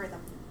carry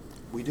them.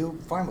 We do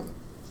fine with them.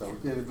 So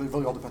it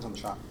really all depends on the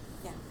shop.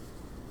 Yeah.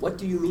 What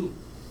do you mean?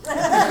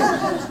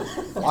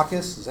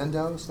 Locus,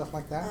 Zendo, stuff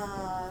like that.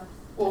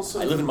 Well,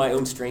 so I live in my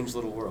own strange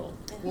little world.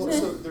 Well,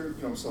 so there,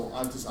 you know, so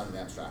I've designed an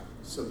abstract,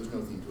 so there's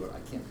no theme to it. I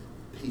can't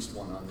paste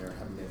one on there,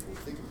 haven't been able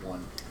to think of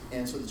one.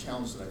 And so the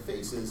challenge that I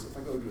face is if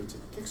I go to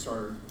a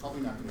Kickstarter,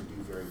 probably not going to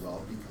do very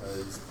well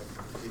because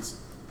it's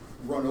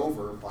run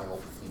over by all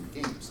the themed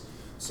games.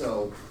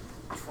 So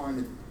trying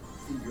to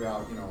figure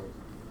out, you know,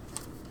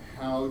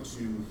 how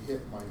to hit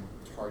my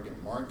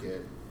target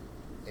market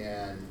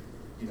and,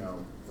 you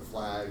know, the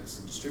flags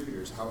and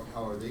distributors, how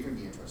are they going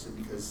to be interested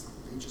because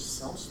they just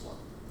sell slow.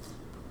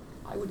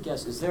 I would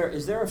guess, is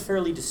there a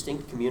fairly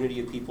distinct community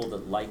of people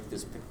that like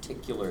this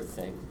particular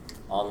thing?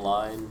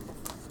 Online,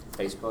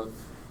 Facebook,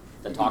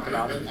 that talk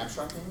about it?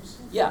 Abstract games?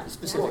 Yeah,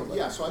 specifically. Well,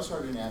 yeah, so I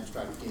started an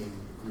abstract game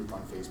group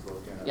on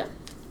Facebook and a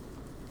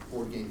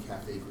board game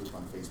cafe group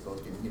on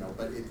Facebook, and, you know,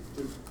 but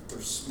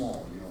they're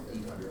small, you know,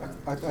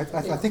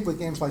 800. I think with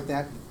games like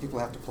that, people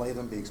have to play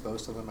them, be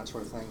exposed to them, that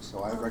sort of thing.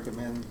 So I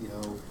recommend, you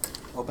know,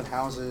 open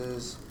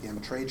houses, a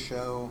trade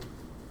show,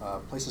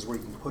 places where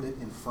you can put it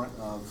in front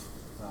of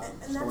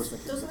And those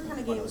are the kind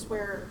of games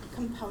where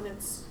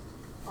components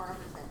are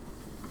everything.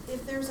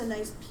 If there's a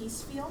nice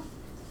piece feel,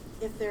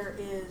 if there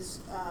is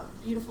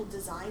beautiful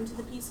design to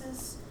the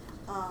pieces,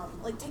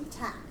 like take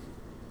TAC.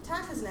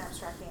 TAC is an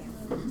abstract game,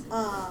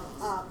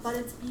 but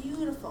it's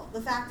beautiful.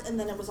 The fact, and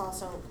then it was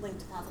also linked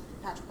to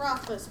Patrick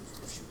Rothfuss,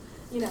 that's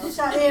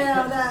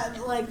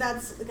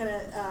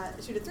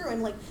gonna shoot it through.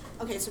 And like,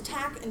 okay, so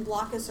TAC and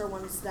Blockus are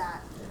ones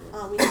that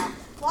we have.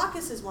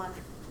 Blockus is one,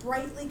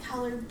 brightly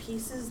colored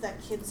pieces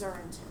that kids are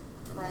into,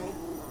 right?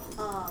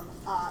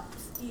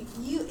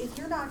 If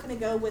you're not going to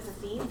go with a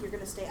theme, if you're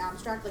going to stay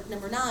abstract, like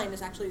number 9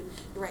 is actually,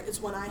 you're right,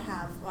 it's one I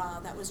have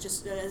that was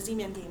just a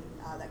Z-Man game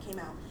that came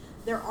out.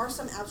 There are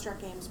some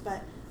abstract games,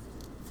 but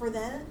for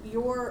then,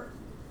 your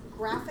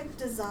graphic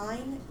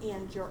design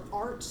and your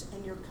art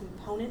and your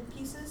component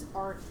pieces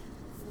are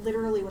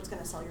literally what's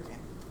going to sell your game.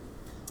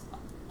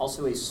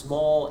 Also, a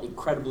small,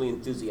 incredibly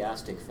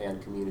enthusiastic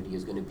fan community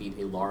is going to beat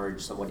a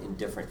large, somewhat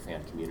indifferent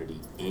fan community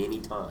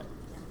anytime.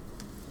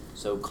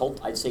 So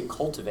I'd say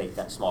cultivate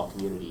that small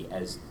community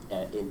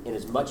in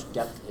as much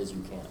depth as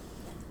you can.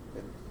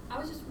 I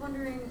was just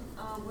wondering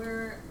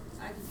where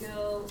I could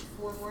go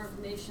for more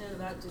information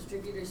about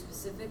distributors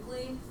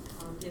specifically,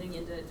 getting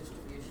into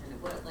distribution,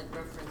 and what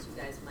reference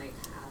you guys might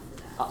have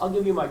for that. I'll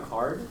give you my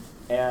card,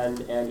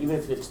 and even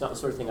if it's not the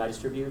sort of thing I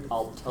distribute,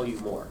 I'll tell you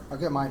more. I'll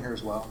get mine here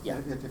as well.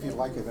 Yeah. If you'd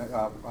like it,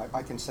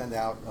 I can send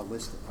out a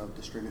list of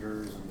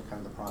distributors and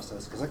kind of the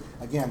process. Because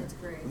again,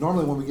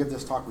 normally when we give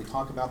this talk, we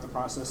talk about the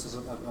processes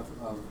of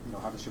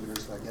how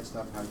distributors get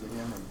stuff and how to get in.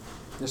 And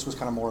this was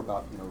kind of more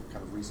about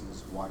kind of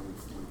reasons why we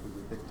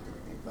picked the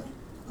game. But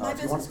my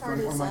if you want business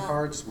card one of my is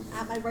cards,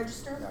 at my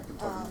register yeah, I can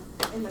tell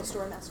you. in my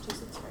store in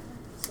Massachusetts right now.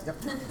 So. Yep.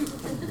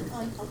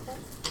 Okay.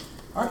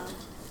 All right.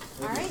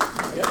 All right.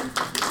 Yep.